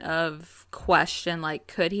moment of question, like,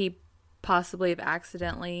 could he possibly have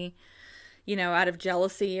accidentally, out of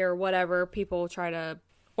jealousy or whatever, people try to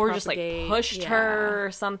or just like pushed her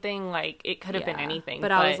or something. Like, it could have been anything.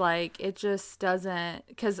 But I was like, it just doesn't,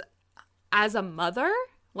 because as a mother,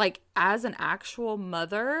 like as an actual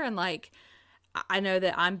mother, and like I know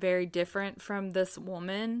that I'm very different from this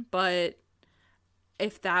woman, but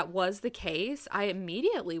if that was the case, I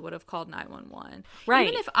immediately would have called 911. Right.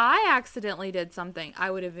 Even if I accidentally did something, I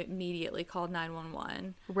would have immediately called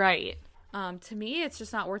 911. Right. To me, it's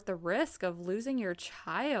just not worth the risk of losing your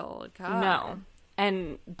child. God.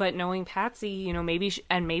 No. But knowing Patsy,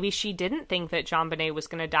 maybe she didn't think that JonBenét was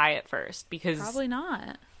going to die at first, because probably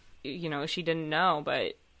not. She didn't know,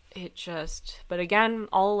 but but again,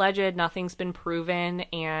 all alleged, nothing's been proven,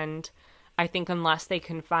 and I think unless they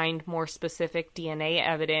can find more specific DNA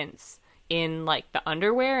evidence in, like, the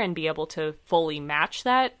underwear and be able to fully match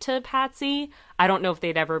that to Patsy, I don't know if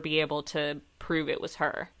they'd ever be able to prove it was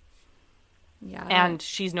her. Yeah. And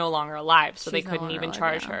she's no longer alive, so they couldn't even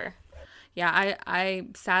charge her. Yeah, I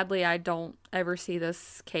sadly, I don't ever see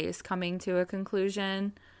this case coming to a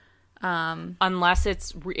conclusion. Unless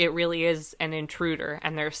it really is an intruder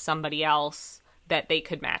and there's somebody else that they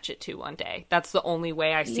could match it to one day. That's the only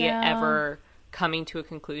way I see it ever coming to a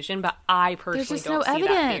conclusion, but I personally don't see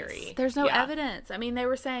that theory. There's no evidence. I mean, they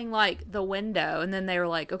were saying, like, the window, and then they were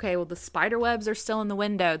like, okay, well, the spider webs are still in the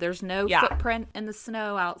window. There's no footprint in the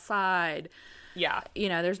snow outside. Yeah.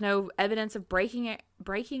 There's no evidence of breaking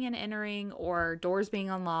and entering or doors being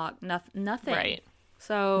unlocked. Nothing. Right.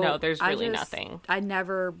 So no, there's really nothing. I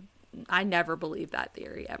never believed that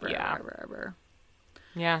theory ever.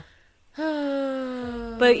 Yeah.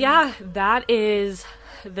 But yeah, that is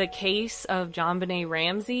the case of JonBenét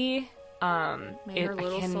Ramsey. May her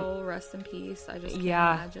little soul rest in peace. I just can't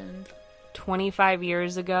imagine. 25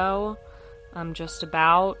 years ago, we're just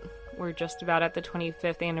about at the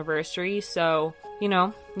 25th anniversary. So, you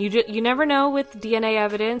never know with DNA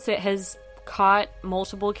evidence. It has caught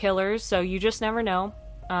multiple killers, so you just never know.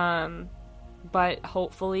 But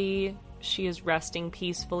hopefully she is resting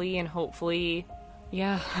peacefully, and hopefully,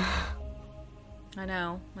 yeah. I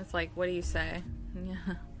know. It's like, what do you say?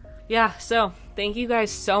 Yeah. Yeah, so thank you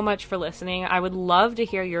guys so much for listening. I would love to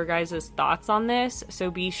hear your guys' thoughts on this, so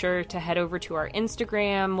be sure to head over to our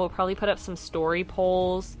Instagram. We'll probably put up some story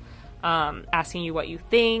polls asking you what you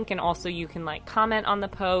think, and also you can like comment on the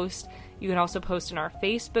post. You can also post in our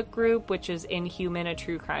Facebook group, which is Inhuman, a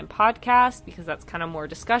True Crime Podcast, because that's kind of more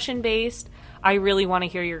discussion based. I really want to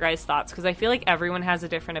hear your guys' thoughts, because I feel like everyone has a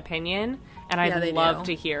different opinion, and I'd love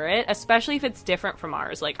to hear it, especially if it's different from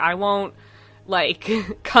ours. Like, I won't like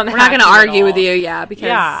come. We're not going to argue with you,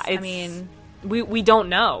 because I mean, we don't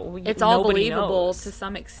know. It's all believable knows. To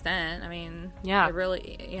some extent. I mean, yeah, it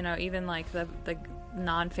really, even like the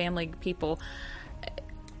non-family people,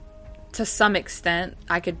 to some extent,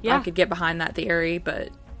 I could get behind that theory, but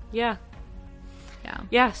yeah.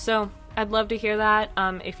 So I'd love to hear that.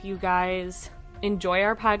 If you guys enjoy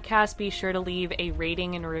our podcast, be sure to leave a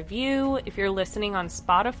rating and review. If you're listening on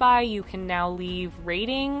Spotify, you can now leave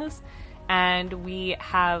ratings, and we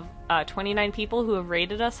have 29 people who have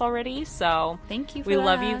rated us already. So thank you. We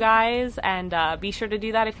love you guys, and be sure to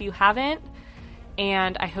do that if you haven't.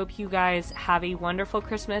 And I hope you guys have a wonderful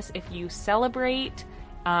Christmas if you celebrate.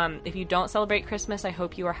 If you don't celebrate Christmas, I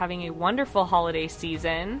hope you are having a wonderful holiday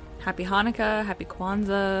season. Happy Hanukkah, happy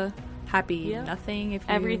Kwanzaa, happy nothing if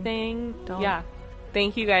you everything. Don't. Yeah.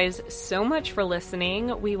 Thank you guys so much for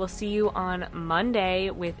listening. We will see you on Monday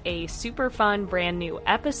with a super fun brand new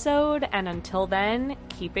episode. And until then,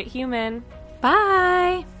 keep it human.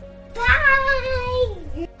 Bye. Bye.